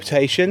of a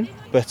reputation,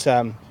 but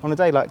on a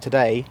day like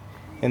today,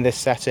 in this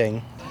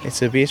setting, it's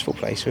a beautiful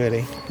place,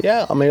 really.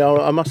 Yeah, I mean,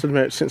 I must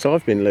admit, since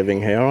I've been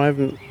living here, I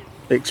haven't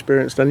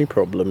experienced any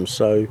problems.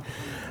 So,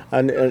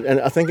 and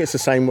I think it's the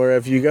same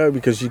wherever you go,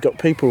 because you've got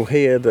people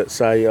here that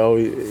say, oh,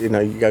 you know,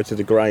 you go to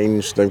the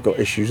Grange, they've got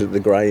issues at the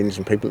Grange,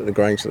 and people at the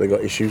Grange, they've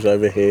got issues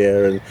over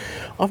here. And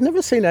I've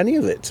never seen any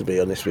of it, to be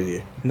honest with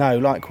you. No,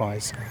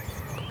 likewise.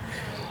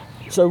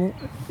 So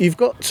you've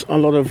got a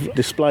lot of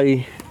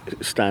display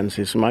stands,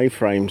 some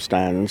A-frame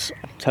stands,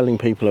 telling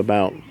people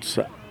about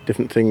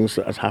different things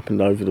that has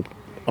happened over the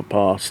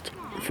past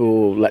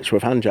for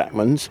Letchworth and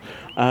Jackman's.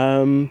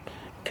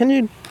 Can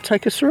you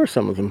take us through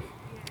some of them?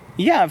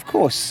 Yeah, of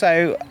course.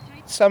 So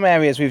some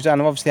areas we've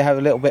done obviously have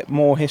a little bit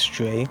more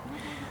history.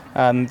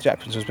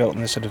 Jackman's was built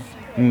in the sort of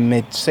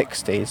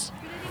mid-60s.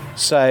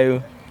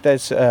 So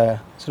there's sort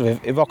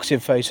of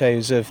evocative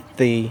photos of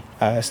the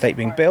estate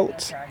being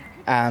built,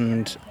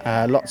 and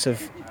lots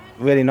of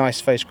really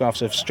nice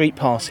photographs of street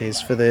passes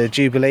for the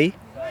Jubilee,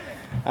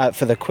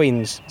 for the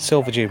Queen's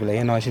Silver Jubilee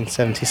in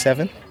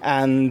 1977.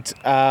 And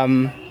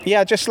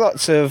just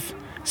lots of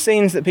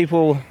scenes that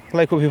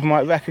local people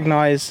might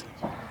recognise,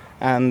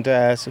 and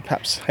so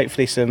perhaps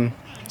hopefully some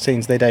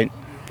scenes they don't.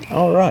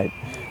 All right.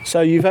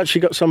 So you've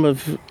actually got some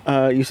of,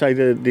 you say,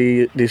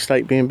 the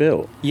estate being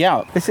built?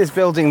 Yeah, this is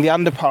building the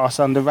underpass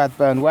under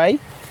Radburn Way,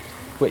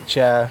 which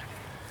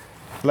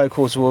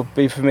locals will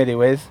be familiar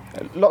with.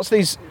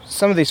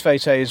 Some of these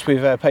photos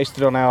we've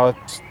posted on our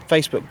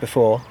Facebook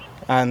before,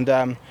 and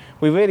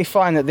we really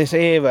find that this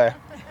era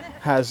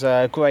has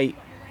great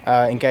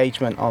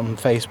engagement on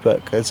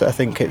Facebook, as I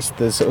think it's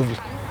the sort of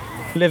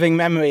living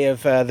memory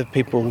of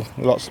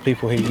lots of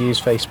people who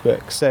use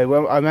Facebook.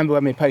 So I remember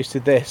when we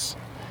posted this,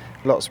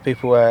 lots of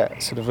people were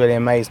sort of really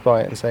amazed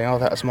by it and saying, oh,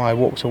 that's my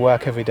walk to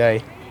work every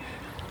day.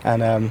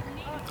 And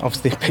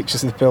obviously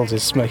pictures of the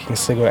builders smoking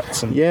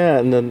cigarettes. And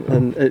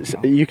it's,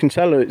 you can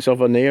tell it's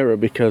of an era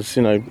because,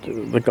 you know,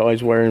 the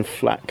guy's wearing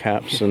flat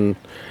caps and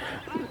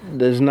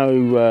there's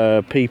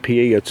no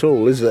PPE at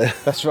all, is there?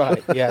 That's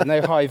right, yeah,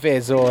 no high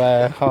vis or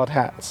hard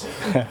hats.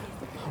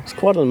 It's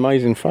quite an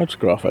amazing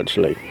photograph,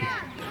 actually.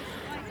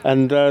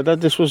 And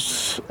this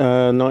was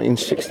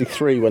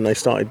 1963 when they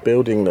started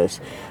building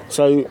this.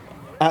 So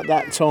at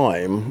that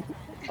time,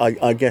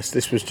 I guess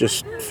this was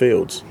just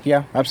fields.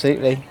 Yeah,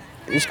 absolutely.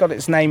 It's got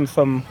its name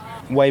from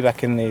way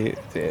back in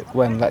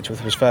when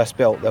Letchworth was first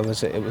built,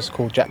 it was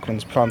called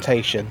Jackman's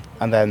Plantation,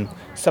 and then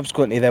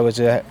subsequently there was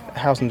a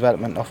housing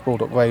development off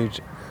Baldock Road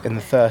in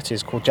the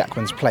 30s called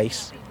Jackman's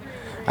Place,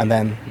 and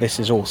then this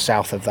is all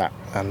south of that,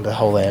 and the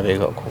whole area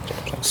got called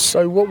Jackman's.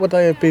 So what would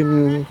they have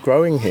been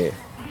growing here?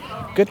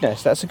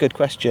 Goodness, that's a good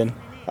question.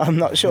 I'm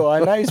not sure I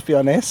know, to be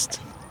honest.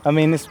 I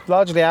mean, it's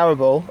largely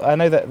arable. I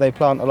know that they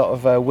plant a lot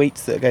of wheat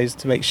that goes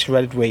to make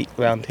shredded wheat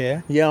around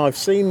here. Yeah, I've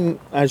seen,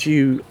 as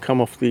you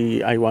come off the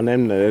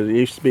A1M there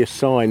used to be a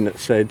sign that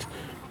said,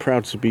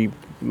 proud to be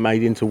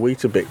made into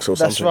Weetabix or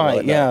something. That's right,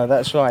 like that. yeah,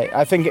 that's right.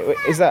 I think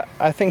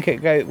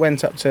it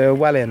went up to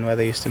Welling where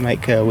they used to make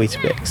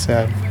Weetabix.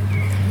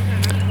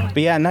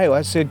 But yeah, no,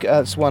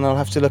 that's one I'll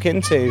have to look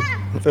into.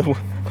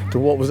 To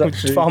what was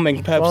actually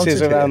farming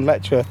purposes around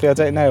Letchworth. I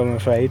don't know, I'm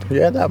afraid.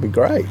 Yeah, that'd be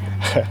great.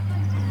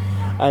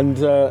 And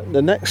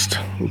the next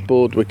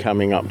board we're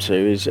coming up to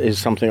is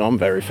something I'm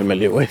very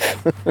familiar with.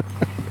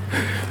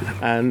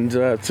 And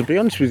to be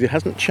honest with you, it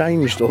hasn't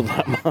changed all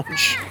that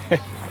much.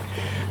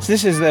 So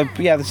this is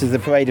the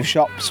parade of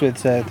shops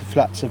with the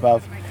flats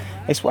above.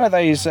 It's one of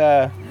those.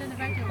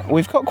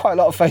 We've got quite a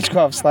lot of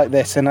photographs like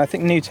this, and I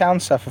think Newtown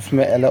suffer from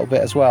it a little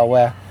bit as well,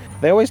 where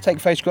they always take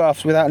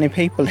photographs without any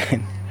people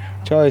in,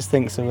 which I always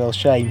think's a real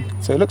shame.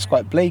 So it looks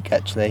quite bleak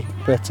actually,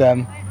 but.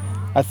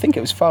 I think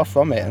it was far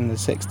from it in the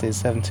 60s,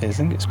 70s. I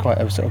think it's quite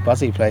a sort of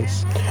buzzy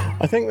place.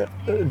 I think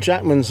that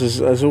Jackman's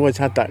has always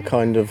had that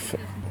kind of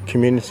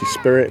community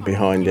spirit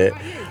behind it.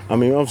 I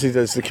mean, obviously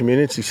there's the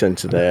community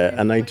centre there,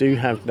 and they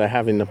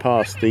have in the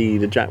past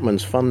the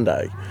Jackman's Fun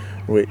Day,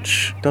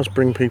 which does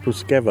bring people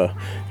together.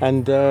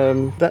 And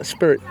that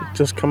spirit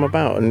does come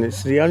about, and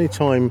it's the only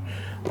time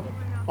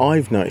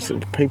I've noticed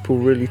that people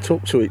really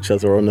talk to each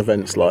other on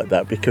events like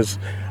that, because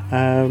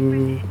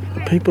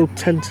people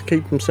tend to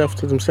keep themselves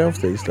to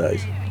themselves these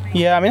days.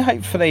 Yeah, I mean,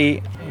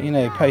 hopefully,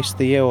 post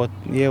the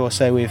year or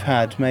so we've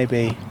had,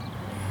 maybe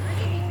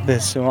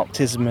there's some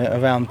optimism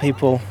around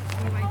people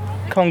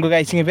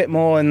congregating a bit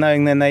more and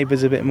knowing their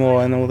neighbours a bit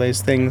more and all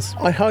those things.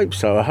 I hope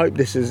so. I hope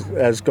this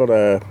has got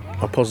a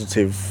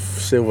positive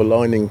silver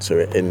lining to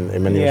it in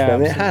many ways.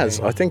 And it has.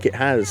 I think it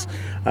has.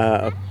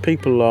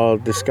 People are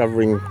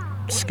discovering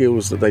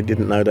skills that they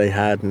didn't know they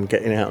had and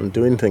getting out and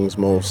doing things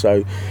more.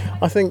 So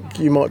I think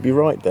you might be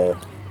right there.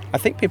 I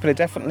think people are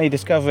definitely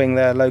discovering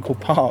their local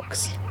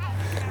parks.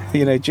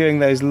 During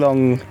those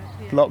long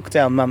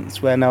lockdown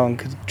months where no one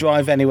could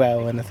drive anywhere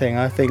or anything,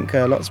 I think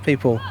lots of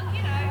people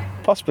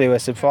possibly were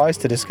surprised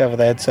to discover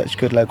they had such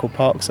good local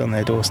parks on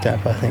their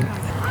doorstep, I think.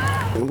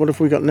 What have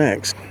we got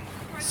next?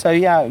 So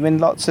yeah, I mean,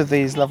 lots of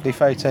these lovely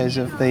photos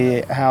of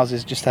the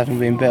houses just having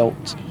been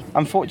built.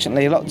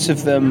 Unfortunately, lots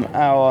of them,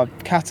 our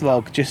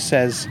catalogue just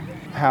says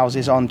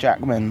houses on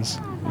Jackman's,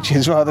 which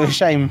is rather a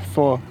shame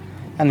for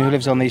anyone who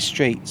lives on these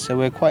streets. So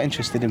we're quite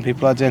interested in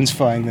people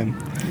identifying them.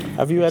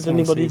 Have you had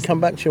anybody come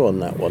back to you on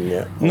that one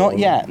yet? Not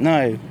yet,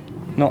 no.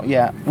 Not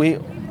yet. We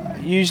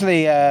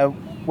usually,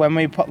 when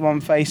we put them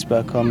on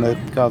Facebook, on the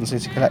Garden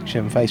City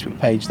Collection Facebook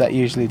page, that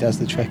usually does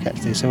the trick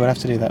actually. So we'll have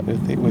to do that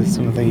with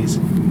some of these.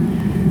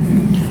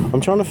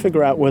 I'm trying to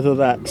figure out whether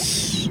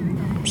that's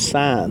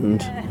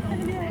sand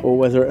or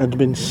whether it had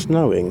been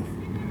snowing.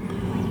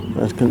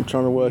 I was trying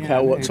to work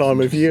out what time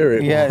of year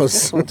it was. Yeah,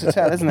 it's difficult to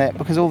tell, isn't it?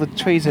 Because all the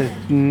trees are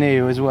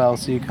new as well,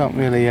 so you can't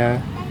really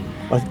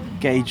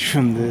gauge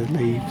from the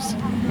leaves.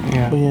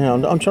 Yeah,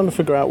 I'm trying to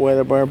figure out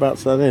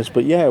whereabouts that is.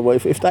 But yeah, well,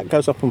 if that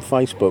goes up on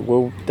Facebook,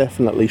 we'll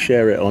definitely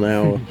share it on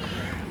our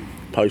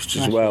post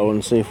as well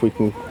and see if we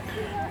can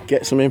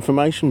get some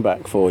information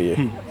back for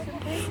you.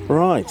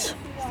 Right,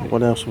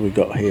 what else have we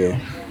got here?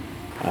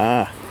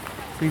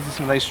 These are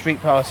some of those street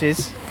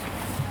parties.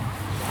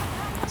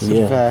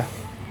 Sort of,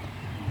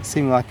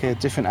 seem like a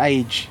different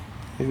age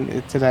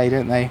today,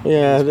 don't they?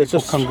 Yeah, they're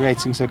just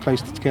congregating so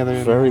close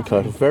together. Very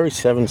close, very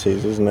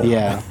 70s, isn't it?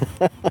 Yeah,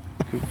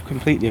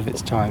 completely of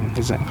its time,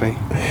 exactly.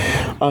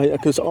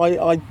 Because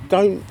I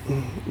don't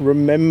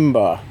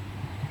remember.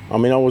 I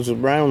mean, I was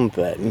around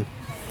then,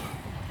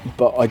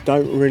 but I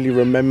don't really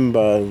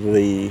remember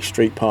the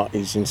street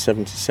parties in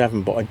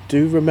 '77. But I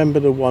do remember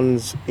the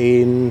ones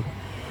in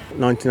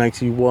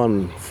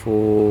 1981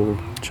 for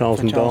Charles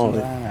and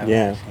Diana.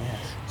 Yeah.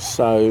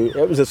 So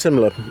it was a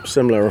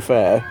similar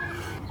affair,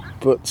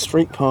 but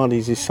street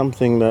parties is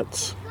something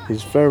that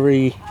is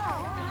very,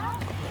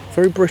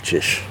 very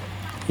British.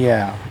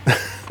 Yeah.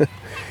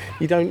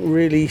 You don't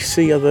really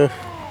see other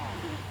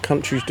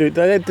countries do.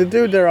 They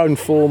do their own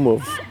form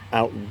of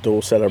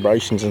outdoor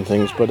celebrations and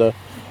things, but a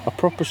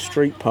proper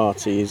street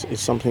party is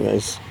something that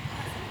is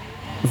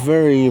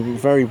very,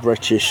 very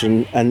British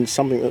and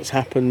something that's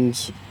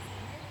happened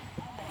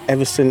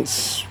ever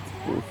since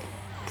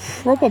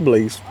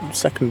probably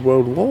Second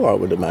World War, I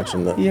would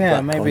imagine. That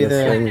maybe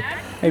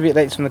maybe it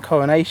dates from the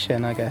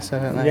coronation, I guess. I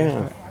don't know.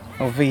 Yeah.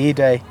 Or VE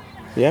Day.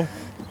 Yeah.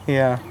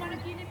 Yeah.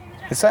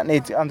 They're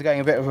certainly undergoing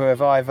a bit of a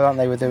revival, aren't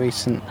they, with the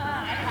recent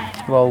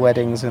royal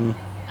weddings and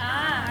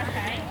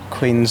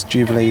Queen's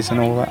Jubilees and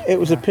all that. It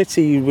was a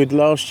pity with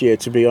last year,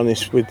 to be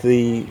honest, with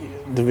the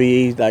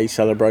VE Day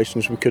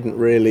celebrations, we couldn't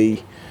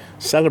really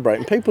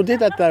celebrating. People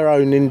did have their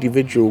own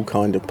individual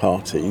kind of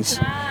parties,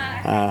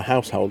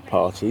 household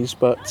parties,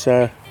 but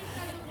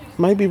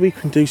maybe we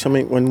can do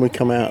something when we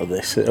come out of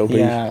this. It'll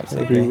be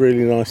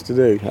really nice to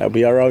do. It'll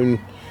be our own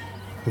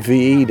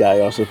VE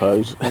day, I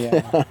suppose.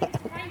 Yeah.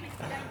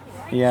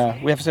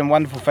 Yeah, we have some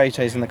wonderful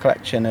photos in the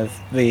collection of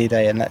VE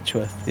Day in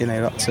Letchworth. You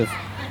know, lots of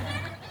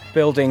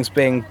buildings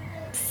being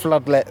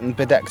floodlit and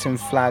bedecked in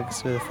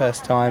flags for the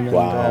first time, and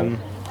Wow.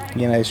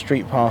 You know,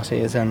 street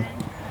parties. And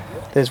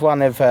there's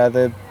one of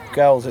the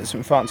girls at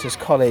St Francis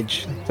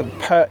College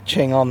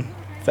perching on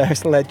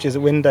various ledges,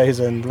 windows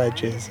and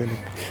ledges, and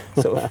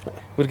sort of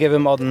would give a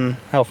modern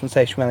health and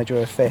safety manager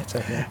a fit, I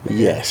think.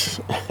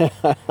 Yes.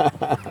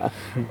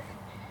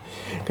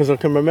 Because I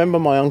can remember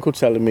my uncle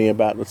telling me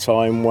about the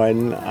time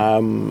when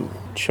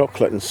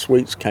chocolate and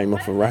sweets came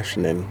off of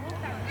rationing,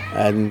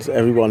 and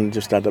everyone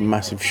just had a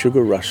massive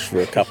sugar rush for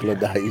a couple of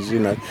days, you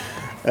know.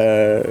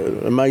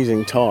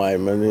 Amazing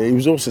time. And he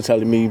was also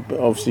telling me,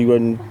 obviously,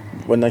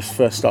 when they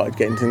first started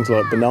getting things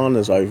like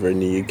bananas over in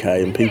the UK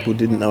and people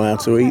didn't know how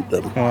to eat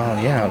them.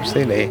 Well, yeah,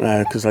 absolutely.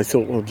 Because they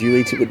thought, well, do you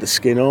eat it with the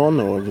skin on?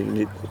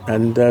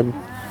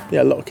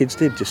 Yeah, a lot of kids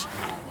did just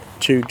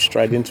chewed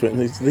straight into it, and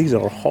these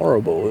are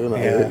horrible, you know.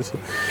 Yeah.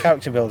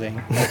 Character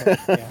building.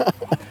 Yeah.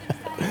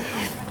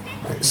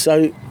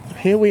 So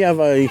here we have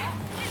a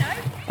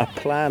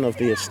plan of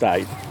the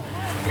estate.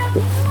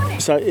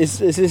 So is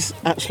this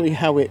actually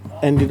how it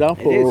ended up?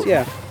 It is,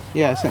 yeah.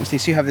 Yeah, essentially.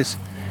 So you have this,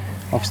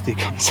 obviously you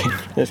can't see.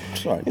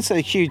 It's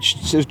a huge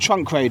sort of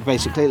trunk road,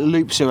 basically. It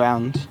loops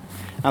around,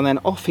 and then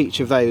off each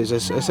of those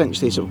is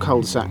essentially sort of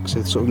cul-de-sacs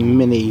with sort of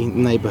mini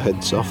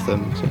neighbourhoods off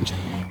them, essentially.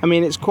 I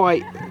mean, it's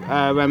quite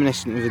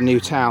reminiscent of a new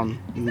town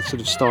in the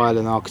sort of style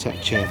and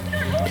architecture,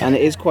 and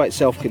it is quite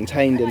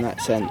self-contained in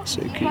that sense.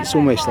 It's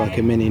almost like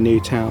a mini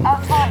new town.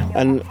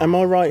 And am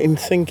I right in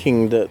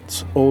thinking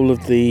that all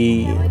of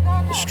the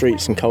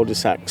streets and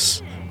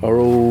cul-de-sacs are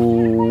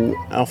all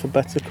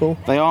alphabetical?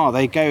 They are.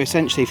 They go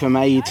essentially from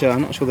A to,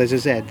 I'm not sure there's a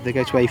Z, they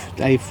go to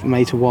A from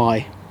A to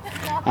Y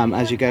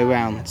as you go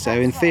round. So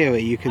in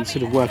theory you can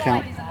sort of work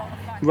out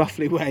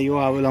roughly where you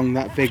are along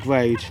that big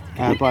road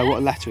by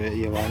what letter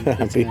you're on.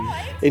 It'd be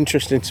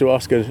interesting to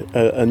ask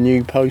a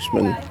new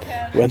postman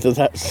whether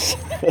that's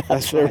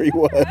where he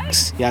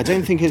works. Yeah, I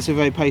don't think it's a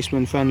very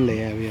postman-friendly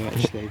area,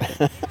 actually.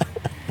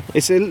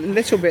 It's a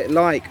little bit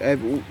like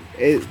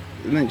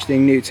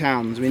mentioning new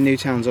towns. I mean, new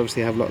towns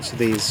obviously have lots of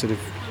these sort of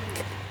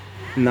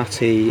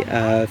nutty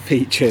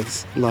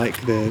features,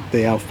 like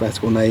the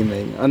alphabetical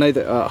naming. I know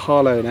that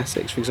Harlow and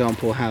Essex, for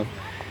example, have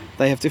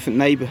different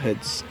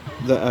neighbourhoods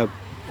that are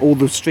all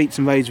the streets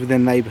and roads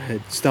within the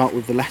neighbourhood start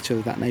with the letter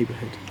of that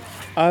neighbourhood.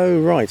 Oh,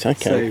 right,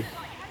 okay. So,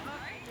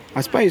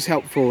 I suppose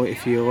helpful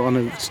if you're on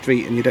a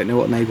street and you don't know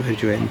what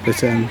neighbourhood you're in,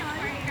 but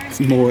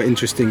it's more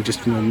interesting just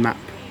from a map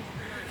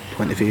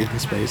point of view, I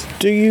suppose.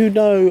 Do you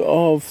know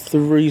of the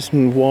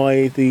reason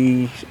why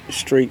the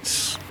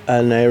streets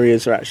and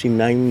areas are actually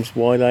named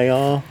why they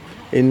are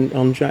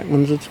on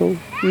Jackman's at all?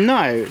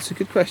 No, it's a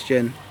good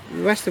question.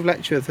 The rest of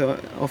Letchworth,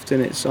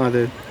 often it's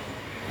either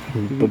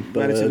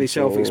relatively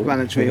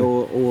self-explanatory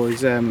or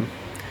is a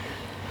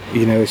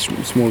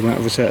small amount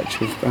of research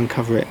to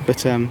uncover it,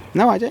 but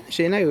no, I don't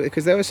actually know,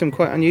 because there are some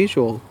quite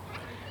unusual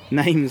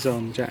names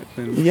on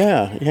Jackman.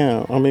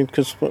 Yeah, I mean,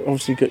 because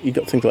obviously you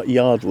got things like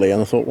Yardley, and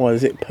I thought, why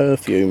is it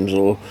perfumes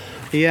or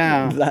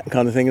that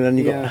kind of thing, and then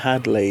you got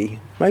Hadley.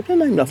 Maybe they're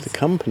named after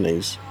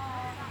companies.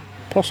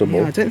 Possible.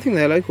 Yeah, I don't think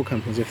they're local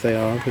companies if they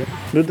are,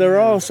 but there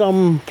are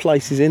some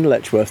places in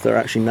Letchworth that are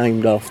actually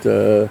named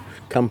after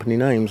company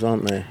names,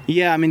 aren't there?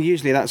 Yeah, I mean,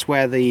 usually that's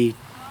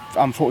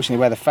unfortunately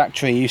where the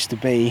factory used to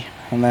be,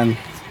 and then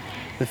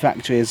the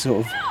factory is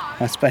sort of,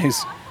 I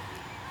suppose,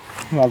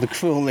 rather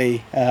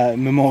cruelly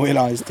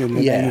memorialised in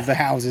the name of the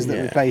houses that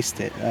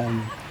replaced it.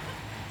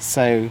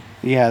 So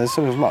there's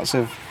sort of lots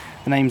of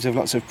the names of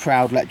lots of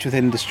proud Letchworth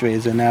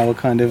industries are now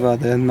kind of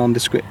other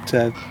nondescript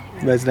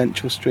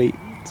residential street.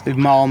 So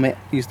Marmot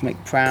used to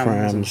make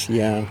prams.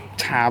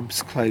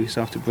 Tabs close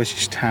after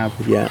British Tab.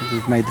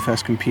 We've made the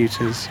first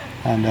computers.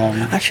 And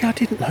actually, I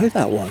didn't know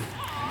that one.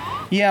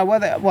 Yeah,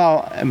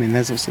 I mean,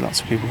 there's obviously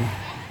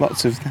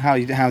lots of how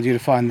do you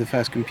define the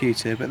first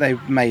computer, but they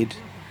made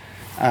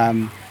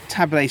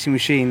tabulating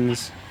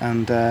machines,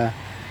 and the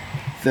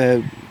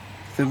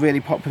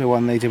really popular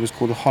one they did was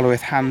called the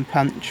Hollerith hand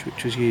punch,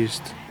 which was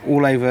used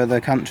all over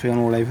the country and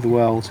all over the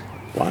world.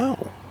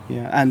 Wow.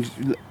 Yeah,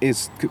 and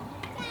is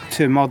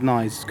to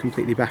modernise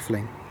completely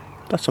baffling.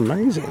 That's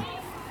amazing.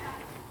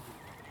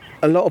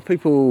 A lot of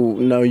people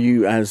know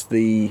you as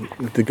the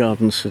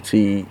Garden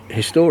City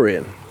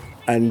historian,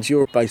 and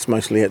you're based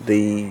mostly at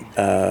the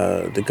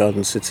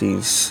Garden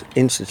Cities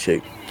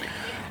Institute.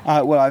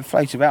 Well, I've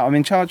floated about. I'm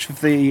in charge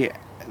of the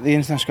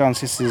International Garden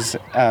Cities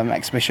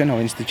exhibition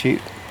or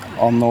institute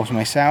on Norton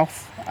Way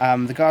South.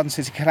 The Garden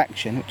City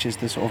Collection, which is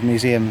the sort of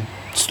museum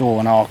store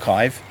and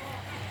archive,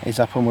 is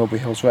up on Wilbury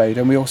Hills Road,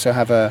 and we also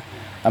have a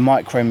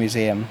micro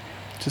museum.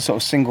 It's a sort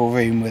of single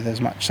room with as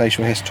much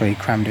social history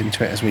crammed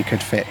into it as we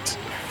could fit,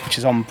 which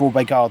is on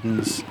Broadway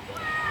Gardens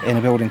in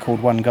a building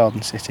called One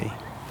Garden City.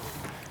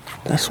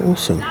 That's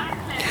awesome.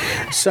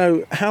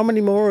 So, how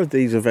many more of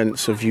these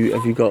events have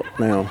you got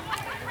now?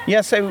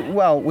 Yeah,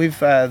 so, we've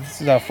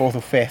this is our 4th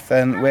or 5th,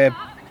 and we're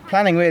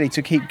planning really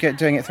to keep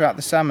doing it throughout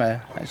the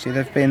summer. Actually,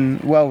 they've been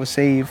well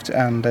received,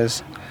 and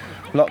there's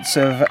lots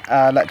of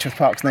Letchworth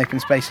parks and open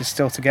spaces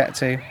still to get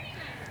to.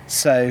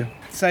 So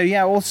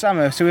yeah, all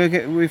summer. So we're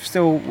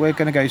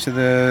going to go to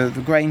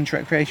the Grange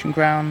Recreation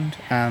Ground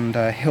and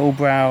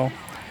Hillbrow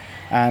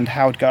and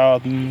Howard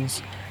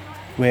Gardens.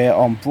 We're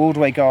on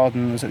Broadway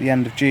Gardens at the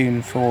end of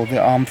June for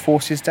the Armed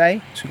Forces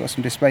Day. So we've got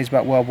some displays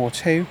about World War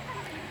II.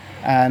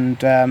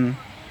 And who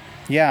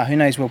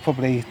knows, we'll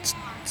probably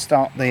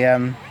start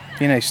the,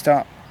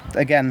 start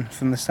again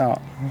from the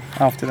start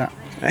after that.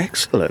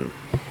 Excellent.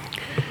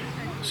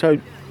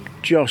 So,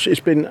 Josh, it's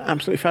been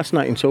absolutely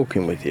fascinating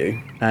talking with you.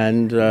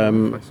 And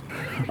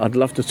I'd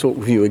love to talk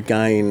with you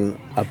again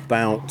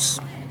about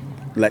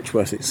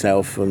Letchworth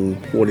itself and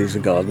what is a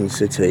garden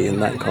city and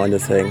that kind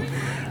of thing.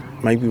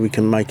 Maybe we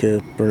can make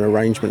an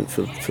arrangement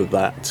for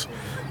that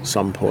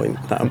some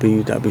point. That'd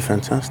be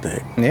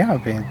fantastic. Yeah,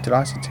 I'd be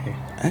delighted to.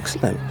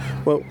 Excellent.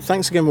 Well,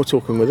 thanks again for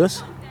talking with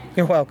us.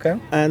 You're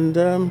welcome. And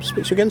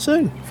speak to you again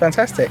soon.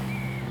 Fantastic.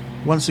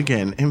 Once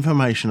again,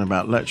 information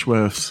about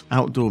Letchworth's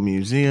Outdoor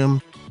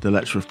Museum, the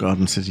Letchworth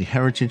Garden City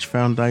Heritage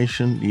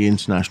Foundation, the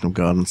International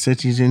Garden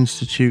Cities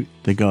Institute,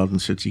 the Garden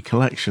City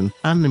Collection,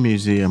 and the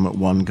museum at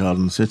One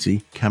Garden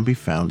City can be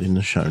found in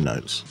the show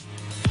notes.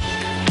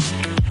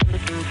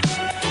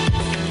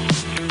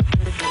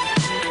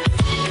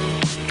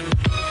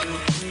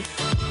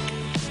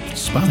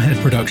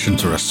 Spamhead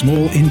Productions are a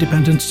small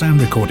independent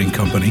sound recording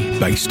company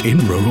based in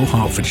rural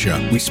Hertfordshire.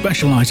 We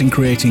specialise in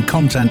creating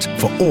content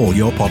for all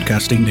your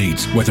podcasting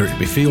needs, whether it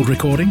be field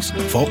recordings,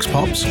 vox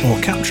pops, or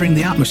capturing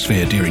the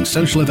atmosphere during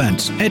social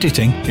events.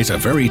 Editing is a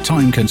very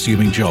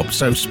time-consuming job,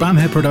 so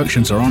Spamhead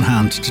Productions are on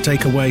hand to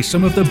take away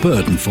some of the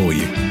burden for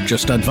you.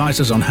 Just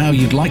advise us on how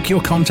you'd like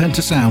your content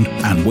to sound,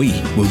 and we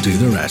will do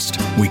the rest.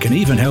 We can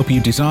even help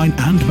you design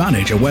and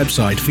manage a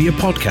website for your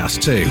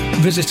podcast too.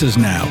 Visit us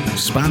now,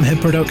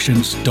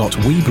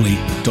 spamheadproductions.weebly.com.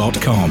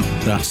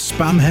 That's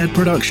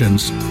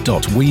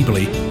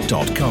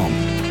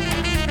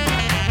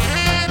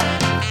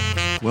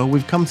spamheadproductions.weebly.com. Well,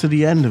 we've come to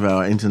the end of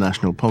our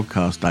International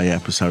Podcast Day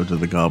episode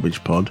of the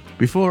Garbage Pod.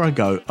 Before I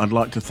go, I'd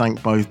like to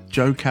thank both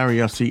Joe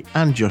Cariotti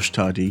and Josh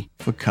Tidy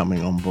for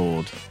coming on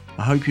board.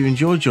 I hope you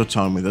enjoyed your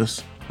time with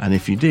us, and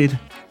if you did,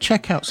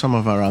 check out some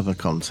of our other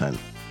content.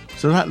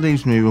 So that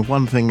leaves me with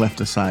one thing left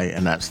to say,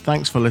 and that's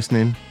thanks for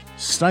listening,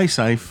 stay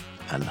safe,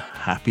 and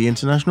happy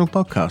International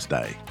Podcast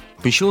Day.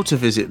 Be sure to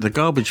visit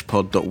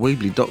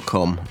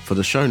thegarbagepod.weebly.com for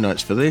the show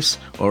notes for this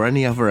or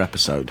any other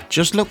episode.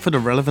 Just look for the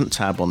relevant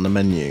tab on the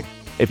menu.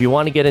 If you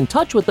want to get in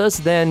touch with us,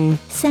 then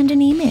send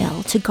an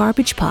email to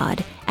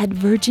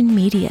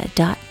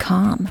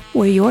garbagepod@virginmedia.com,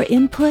 where your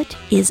input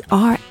is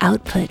our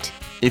output.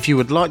 If you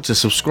would like to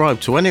subscribe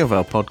to any of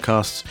our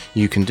podcasts,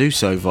 you can do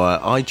so via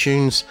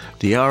iTunes,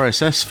 the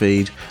RSS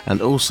feed,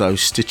 and also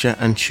Stitcher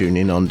and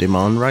TuneIn On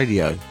Demand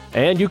Radio.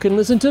 And you can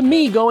listen to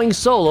me going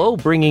solo,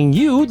 bringing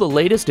you the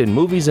latest in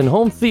movies and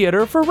home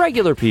theater for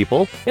regular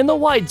people in the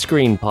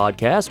Widescreen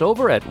podcast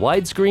over at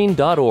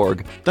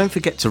widescreen.org. Don't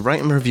forget to rate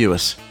and review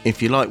us.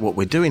 If you like what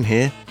we're doing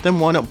here, then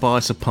why not buy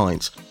us a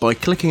pint by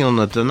clicking on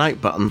the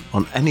donate button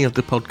on any of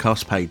the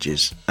podcast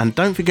pages. And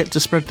don't forget to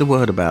spread the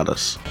word about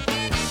us.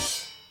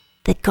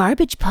 The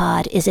Garbage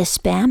Pod is a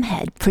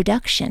Spamhead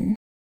production.